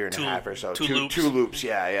 or a year and a half or so. Two loops.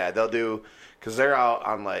 Yeah. They'll do, because they're out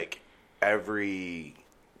on like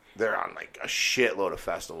they're on like a shitload of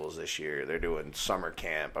festivals this year. They're doing summer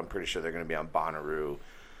camp. I'm pretty sure they're going to be on Bonnaroo.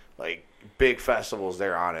 Like big festivals,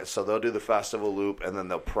 they're on it. So they'll do the festival loop, and then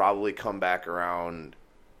they'll probably come back around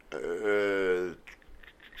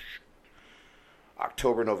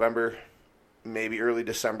October, November, maybe early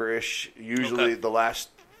December-ish. Usually the last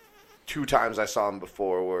 2 times I saw them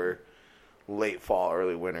before were late fall,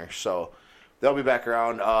 early winter. So they'll be back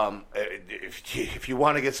around. If you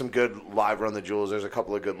want to get some good live Run the Jewels, there's a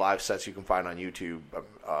couple of good live sets you can find on YouTube.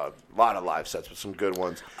 A lot of live sets, but some good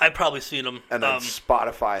ones. I've probably seen them. And then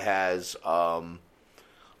Spotify has,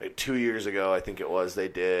 like 2 years ago, I think it was, they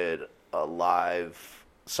did a live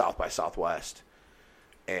South by Southwest.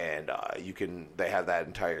 And they have that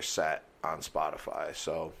entire set on Spotify.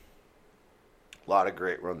 So a lot of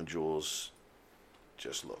great Run the Jewels.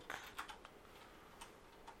 Just look.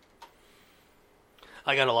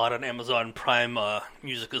 I got a lot on Amazon Prime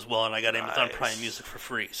Music as well, and I got Amazon Prime Music for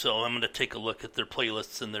free. So I'm going to take a look at their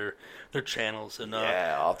playlists and their channels. And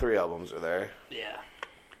all 3 albums are there. Yeah.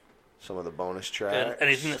 Some of the bonus tracks. And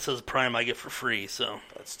anything that says Prime, I get for free. So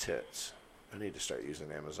that's tits. I need to start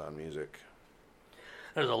using Amazon Music.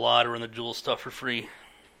 There's a lot of Run the Jewels stuff for free.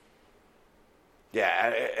 Yeah,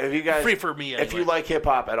 if you guys... Free for me, anyway. If you like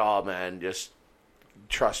hip-hop at all, man, just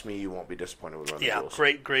trust me, you won't be disappointed with Run the Jewels.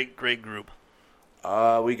 Yeah, great group.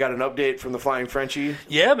 We got an update from the Flying Frenchie.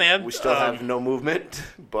 Yeah, man. We still have no movement,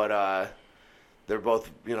 but they're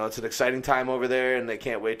both, it's an exciting time over there, and they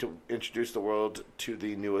can't wait to introduce the world to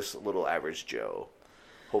the newest Little Average Joe,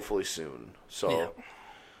 hopefully soon. So,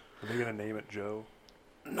 Are they going to name it Joe?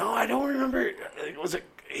 No, I don't remember.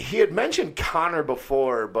 He had mentioned Connor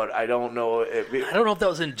before, but I don't know. I don't know if that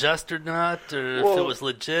was in jest or not, or if it was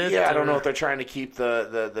legit. Yeah, I don't know if they're trying to keep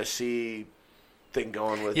the C thing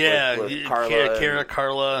going with Carla,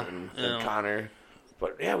 Carla, and Connor.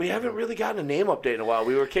 But yeah, we haven't really gotten a name update in a while.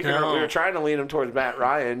 We were we were trying to lean him towards Matt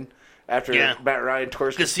Ryan after Matt Ryan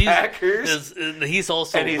torched the Packers. He's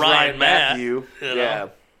also and he's Ryan Matthew. Yeah.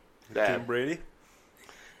 Tim Brady.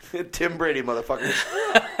 Tim Brady, motherfucker.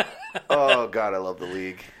 Oh God, I love the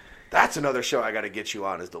league. That's another show I got to get you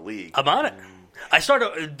on. Is the league? I'm on it. I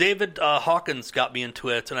started. David Hawkins got me into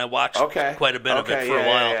it, and I watched quite a bit of it for a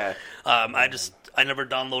while. Yeah. I never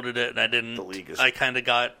downloaded it, and I didn't. The league is I kind of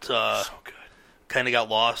got so good. Kind of got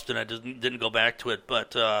lost, and I didn't go back to it.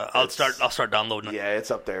 But I'll start downloading it. Yeah,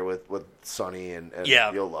 it's up there with Sonny, and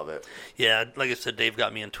you'll love it. Yeah, like I said, Dave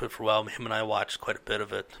got me into it for a while. Him and I watched quite a bit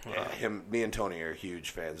of it. Yeah, me and Tony are huge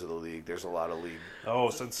fans of the league. There's a lot of league. Oh,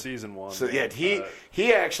 since season 1. So yeah,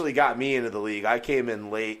 he actually got me into the league. I came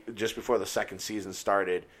in late, just before the second season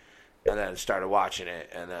started, and then started watching it,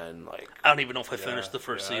 and then I don't even know if I finished the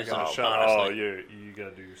first season. Honestly. Oh, you got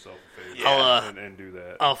to do yourself a favor and do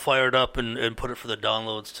that. I'll fire it up and put it for the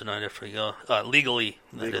downloads tonight after we go. Legally,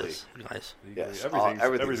 that is nice. Yes,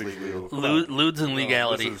 everything's legal. Ludes and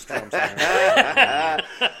legality. This is Trump's America.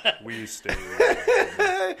 We stay.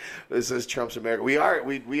 This is Trump's America. We are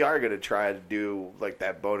going to try to do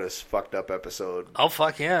that bonus fucked up episode. Oh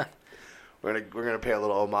fuck yeah. We're gonna pay a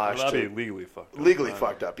little homage to be legally fucked up. Legally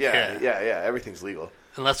fucked up. Yeah. Everything's legal.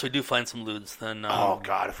 Unless we do find some ludes, then. Oh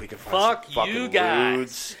God, if we can find some fucking you guys.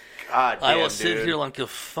 ludes. God damn, I will sit here like a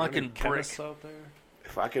fucking brick. Out there?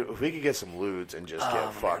 If we could get some ludes and just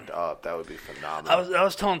get fucked up, that would be phenomenal. I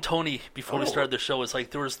was telling Tony before we started the show,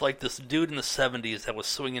 there was this dude in the 70s that was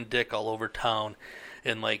swinging dick all over town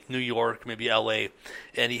in New York, maybe LA,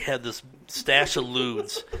 and he had this stash of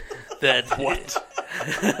ludes that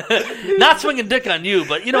not swinging dick on you,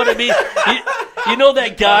 but you know what I mean. You know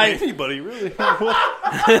that guy. Anybody really?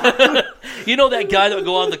 You know that guy that would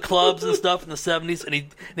go on the clubs and stuff in the 70s, and he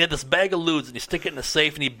had this bag of ludes, and he stick it in a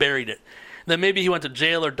safe, and he buried it. And then maybe he went to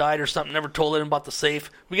jail or died or something, never told anyone about the safe.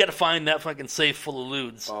 We got to find that fucking safe full of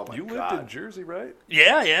ludes. Oh my you God. lived in Jersey, right?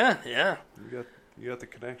 Yeah. You got the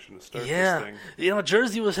connection to start this thing.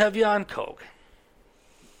 Jersey was heavy on coke.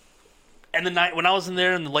 And when I was in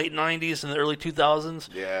there in the late 90s and the early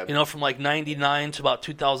 2000s, from 99 to about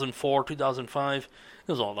 2004, 2005,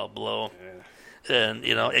 it was all about blow. Yeah. And,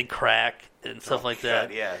 and crack and stuff like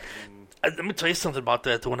that. Yeah. Let me tell you something about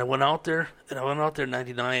that. When I went out there, in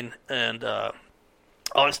 99, and all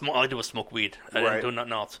I did was smoke weed. I didn't do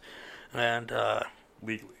nothing else. And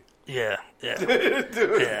legally. Yeah.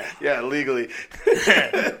 Yeah, legally.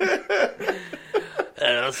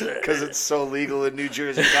 Because it's so legal in New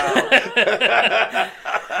Jersey now.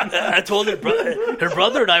 I told her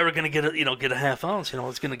brother and I were going to get a half ounce.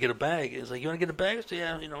 Was going to get a bag. He's like, "You want to get a bag?" I said,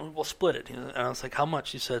 "Yeah, we'll split it." And I was like, "How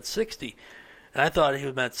much?" He said, $60. And I thought he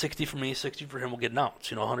meant 60 for me, 60 for him. We'll get an ounce.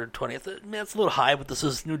 120. I thought, man, it's a little high, but this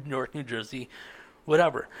is New York, New Jersey,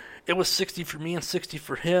 whatever. It was 60 for me and 60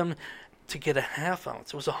 for him to get a half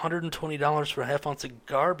ounce. It was $120 for a half ounce of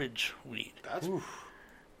garbage weed.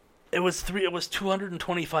 It was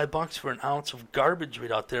 $225 for an ounce of garbage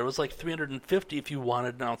weed out there. It was like $350 if you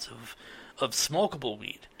wanted an ounce of smokable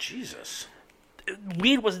weed. Jesus.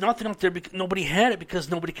 Weed was nothing out there because nobody had it because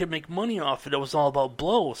nobody could make money off it. It was all about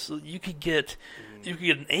blow. So you could get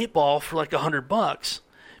an 8-ball for like $100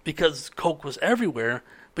 because coke was everywhere,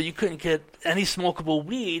 but you couldn't get any smokable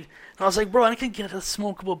weed. And I was like, bro, I could get a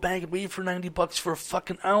smokable bag of weed for $90 for a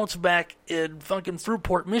fucking ounce back in fucking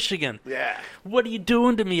Fruitport, Michigan. Yeah. What are you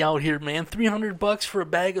doing to me out here, man? $300 for a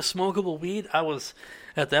bag of smokable weed?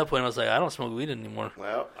 At that point, I was like, I don't smoke weed anymore.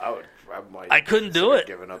 Well, I couldn't do it.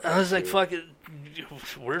 I was like, fuck it.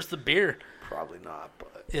 Where's the beer? Probably not,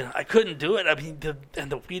 but I couldn't do it. I mean,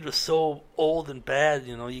 the weed was so old and bad.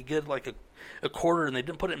 You get like a quarter and they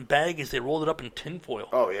didn't put it in baggies. They rolled it up in tinfoil.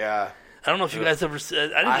 Oh, yeah. I don't know if you guys ever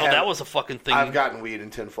said. I didn't know that was a fucking thing. I've gotten weed in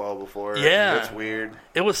tinfoil before. Yeah. It's weird.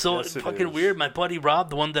 It was so fucking weird. My buddy Rob,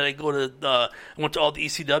 the one that I went to all the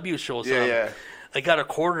ECW shows on. Yeah. I got a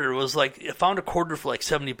quarter. It was like, I found a quarter for like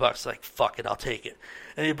 $70. Like, fuck it, I'll take it.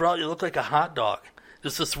 And he brought, it looked like a hot dog.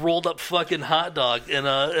 Just this rolled up fucking hot dog. And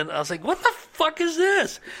I was like, what the fuck is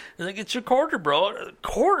this? He's like, it's your quarter, bro. A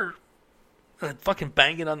quarter? And I fucking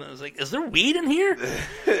banging on it. I was like, is there weed in here?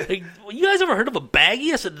 Like, you guys ever heard of a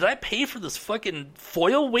baggie? I said, did I pay for this fucking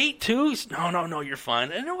foil weight too? He said, no, you're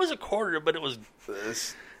fine. And it was a quarter, but it was...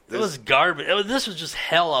 It was garbage. This was just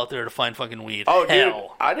hell out there to find fucking weed. Oh, hell. Dude,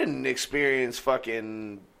 I didn't experience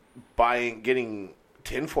fucking getting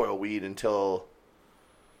tinfoil weed until,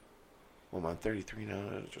 well, I'm 33 now,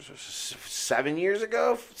 7 years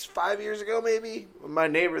ago, 5 years ago maybe. My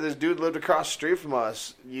neighbor, this dude lived across the street from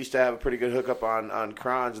us, used to have a pretty good hookup on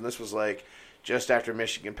crons, and this was like just after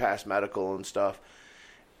Michigan passed medical and stuff.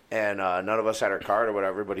 And none of us had our card or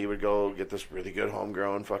whatever, but he would go get this really good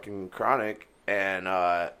homegrown fucking chronic, and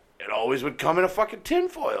it always would come in a fucking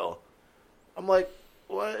tinfoil. I'm like,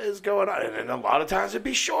 what is going on? And a lot of times it'd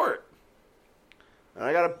be short. And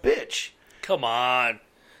I got a bitch. Come on.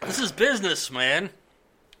 This is business, man.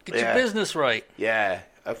 Get your business right. Yeah.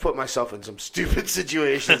 I've put myself in some stupid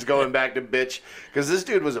situations going back to bitch. Because this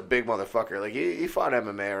dude was a big motherfucker. Like, he fought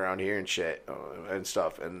MMA around here and shit and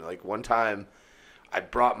stuff. And, like, one time I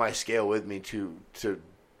brought my scale with me to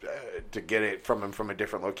get it from him from a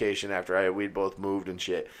different location after we'd both moved and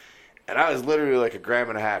shit. And I was literally like 1.5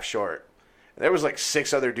 grams short. And there was like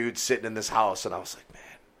 6 other dudes sitting in this house, and I was like,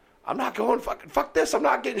 man, I'm not going fuck this. I'm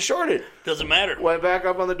not getting shorted. Doesn't matter. Went back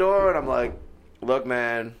up on the door, and I'm like, look,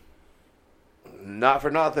 man, not for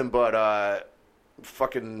nothing, but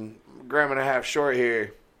fucking 1.5 grams short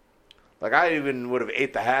here. Like, I even would have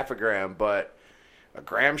ate the 0.5 gram, but 1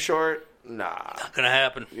 gram short, nah. Not gonna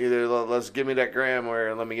happen. Either let's give me that gram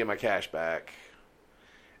or let me get my cash back.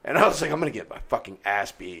 And I was like, I'm gonna get my fucking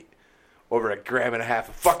ass beat over 1.5 grams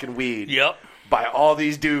of fucking weed. Yep. By all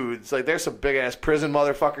these dudes. Like, there's some big ass prison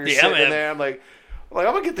motherfuckers sitting in there. I'm like, I'm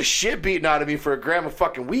gonna get the shit beaten out of me for 1 gram of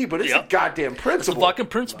fucking weed, but it's a goddamn principle. It's a fucking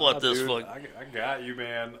principle at this fuck. I got you,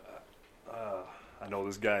 man. I know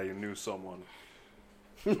this guy who knew someone.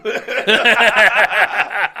 Man,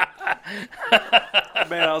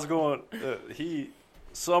 I was going.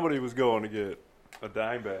 Somebody was going to get a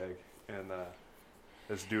dime bag, and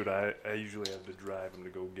this dude, I usually have to drive him to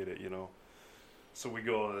go get it, you know. So we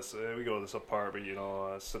go to this apartment, you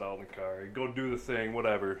know. Sit out in the car, go do the thing,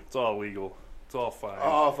 whatever. It's all legal. It's all fine.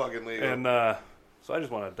 All fucking legal. And so I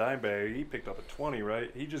just want a dime bag. He picked up a 20,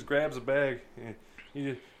 right? He just grabs a bag.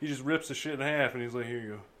 He just rips the shit in half, and he's like, "Here you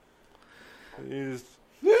go." And he just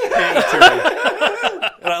hands it to me.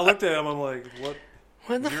 And I looked at him. I'm like, "What?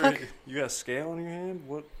 What the fuck? You got a scale in your hand?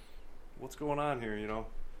 What's going on here? You know?"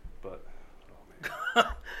 But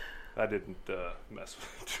I didn't mess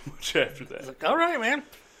with it too much after that. Like, all right, man.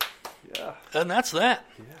 Yeah. And that's that.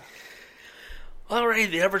 Yeah. All right,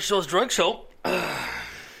 the Average Joe's Drug Show.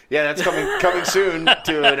 Yeah, that's coming soon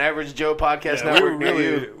to an Average Joe podcast network near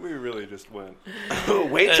you. We really just went.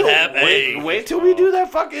 wait till we do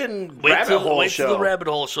that fucking rabbit hole show. Wait till the rabbit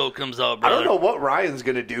hole show comes out, brother. I don't know what Ryan's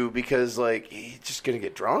gonna do because like he's just gonna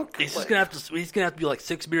get drunk. He's just gonna have to be like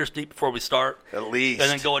 6 beers deep before we start, at least,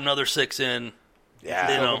 and then go another 6 in.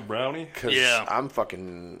 Yeah, you know, brownie. Yeah, I'm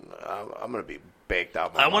gonna be baked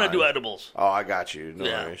out. I want to do edibles. Oh, I got you. No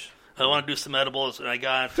worries. I want to do some edibles, and I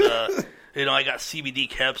got I got CBD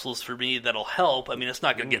capsules for me that'll help. I mean, it's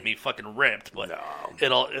not gonna get me fucking ripped, but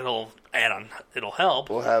it'll add on. It'll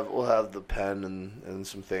help. We'll have the pen and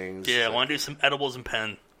some things. Yeah, I want to do some edibles and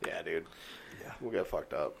pen. Yeah, dude. Yeah, we'll get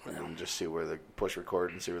fucked up and just see where push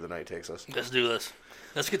record and see where the night takes us. Let's do this.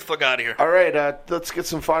 Let's get the fuck out of here. All right, let's get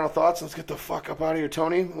some final thoughts. Let's get the fuck up out of here,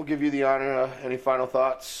 Tony. We'll give you the honor. Any final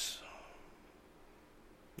thoughts?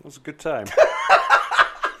 It was a good time.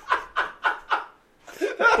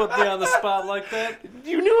 Put me on the spot like that.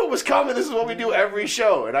 You knew it was coming. This is what we do every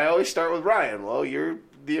show, and I always start with Ryan. Well, you're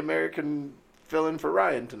the American fill-in for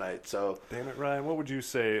Ryan tonight, so. Damn it, Ryan. What would you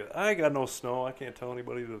say? I ain't got no snow. I can't tell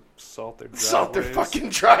anybody to salt their driveways. Salt their fucking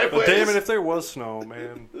driveways. But damn it, if there was snow,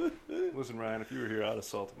 man. Listen, Ryan, if you were here, I'd have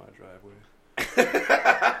salted my driveway.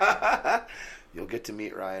 You'll get to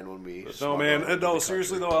meet Ryan when we. No, man. No,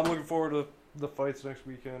 seriously though, I'm looking forward to the fights next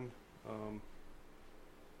weekend.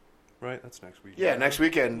 Right, that's next weekend. Yeah, next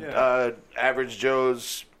weekend. Yeah. Average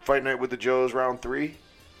Joe's Fight Night with the Joes, round 3.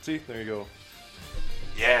 See, there you go.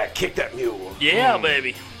 Yeah, kick that mule. Yeah,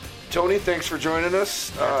 baby. Tony, thanks for joining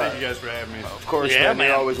us. Thank you guys for having me. Of course, man.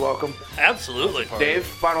 You're always welcome. Absolutely. Dave,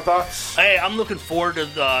 final thoughts? Hey, I'm looking forward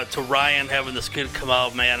to Ryan having this kid come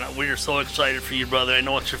out, man. We are so excited for you, brother. I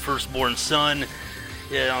know it's your firstborn son.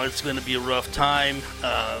 You know, it's going to be a rough time.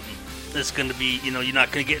 It's going to be, you know, you're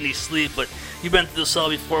not going to get any sleep, but you've been through this all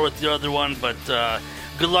before with the other one. But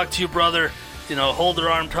good luck to you, brother. You know, hold her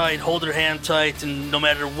arm tight, hold her hand tight, and no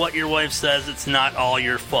matter what your wife says, it's not all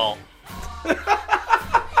your fault.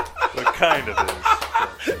 It kind of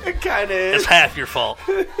is. It kind of is. It's half your fault.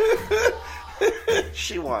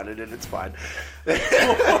 She wanted it. It's fine.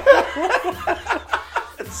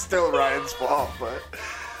 It's still Ryan's fault, but...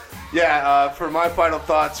 Yeah, for my final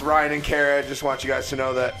thoughts, Ryan and Kara, I just want you guys to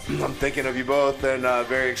know that I'm thinking of you both and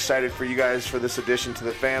very excited for you guys for this addition to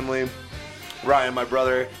the family. Ryan, my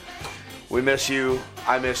brother, we miss you.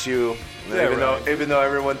 I miss you. Yeah, even though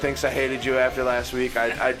everyone thinks I hated you after last week,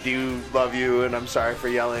 I do love you, and I'm sorry for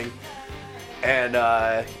yelling. And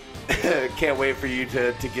can't wait for you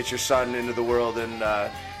to get your son into the world and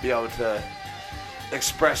be able to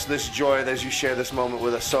express this joy as you share this moment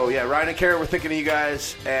with us. So, yeah, Ryan and Kara, we're thinking of you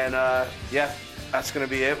guys. And, yeah, that's going to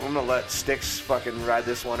be it. I'm going to let Styx fucking ride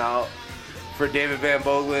this one out. For David Van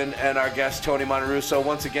Boegelen and our guest, Tony Monterusso.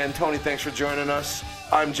 Once again, Tony, thanks for joining us.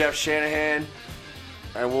 I'm Jeff Shanahan.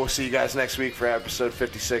 And we'll see you guys next week for episode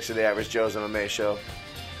 56 of the Average Joe's MMA Show.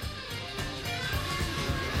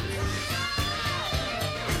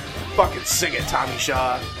 Fucking sing it, Tommy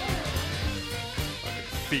Shaw. Fucking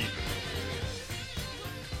feet.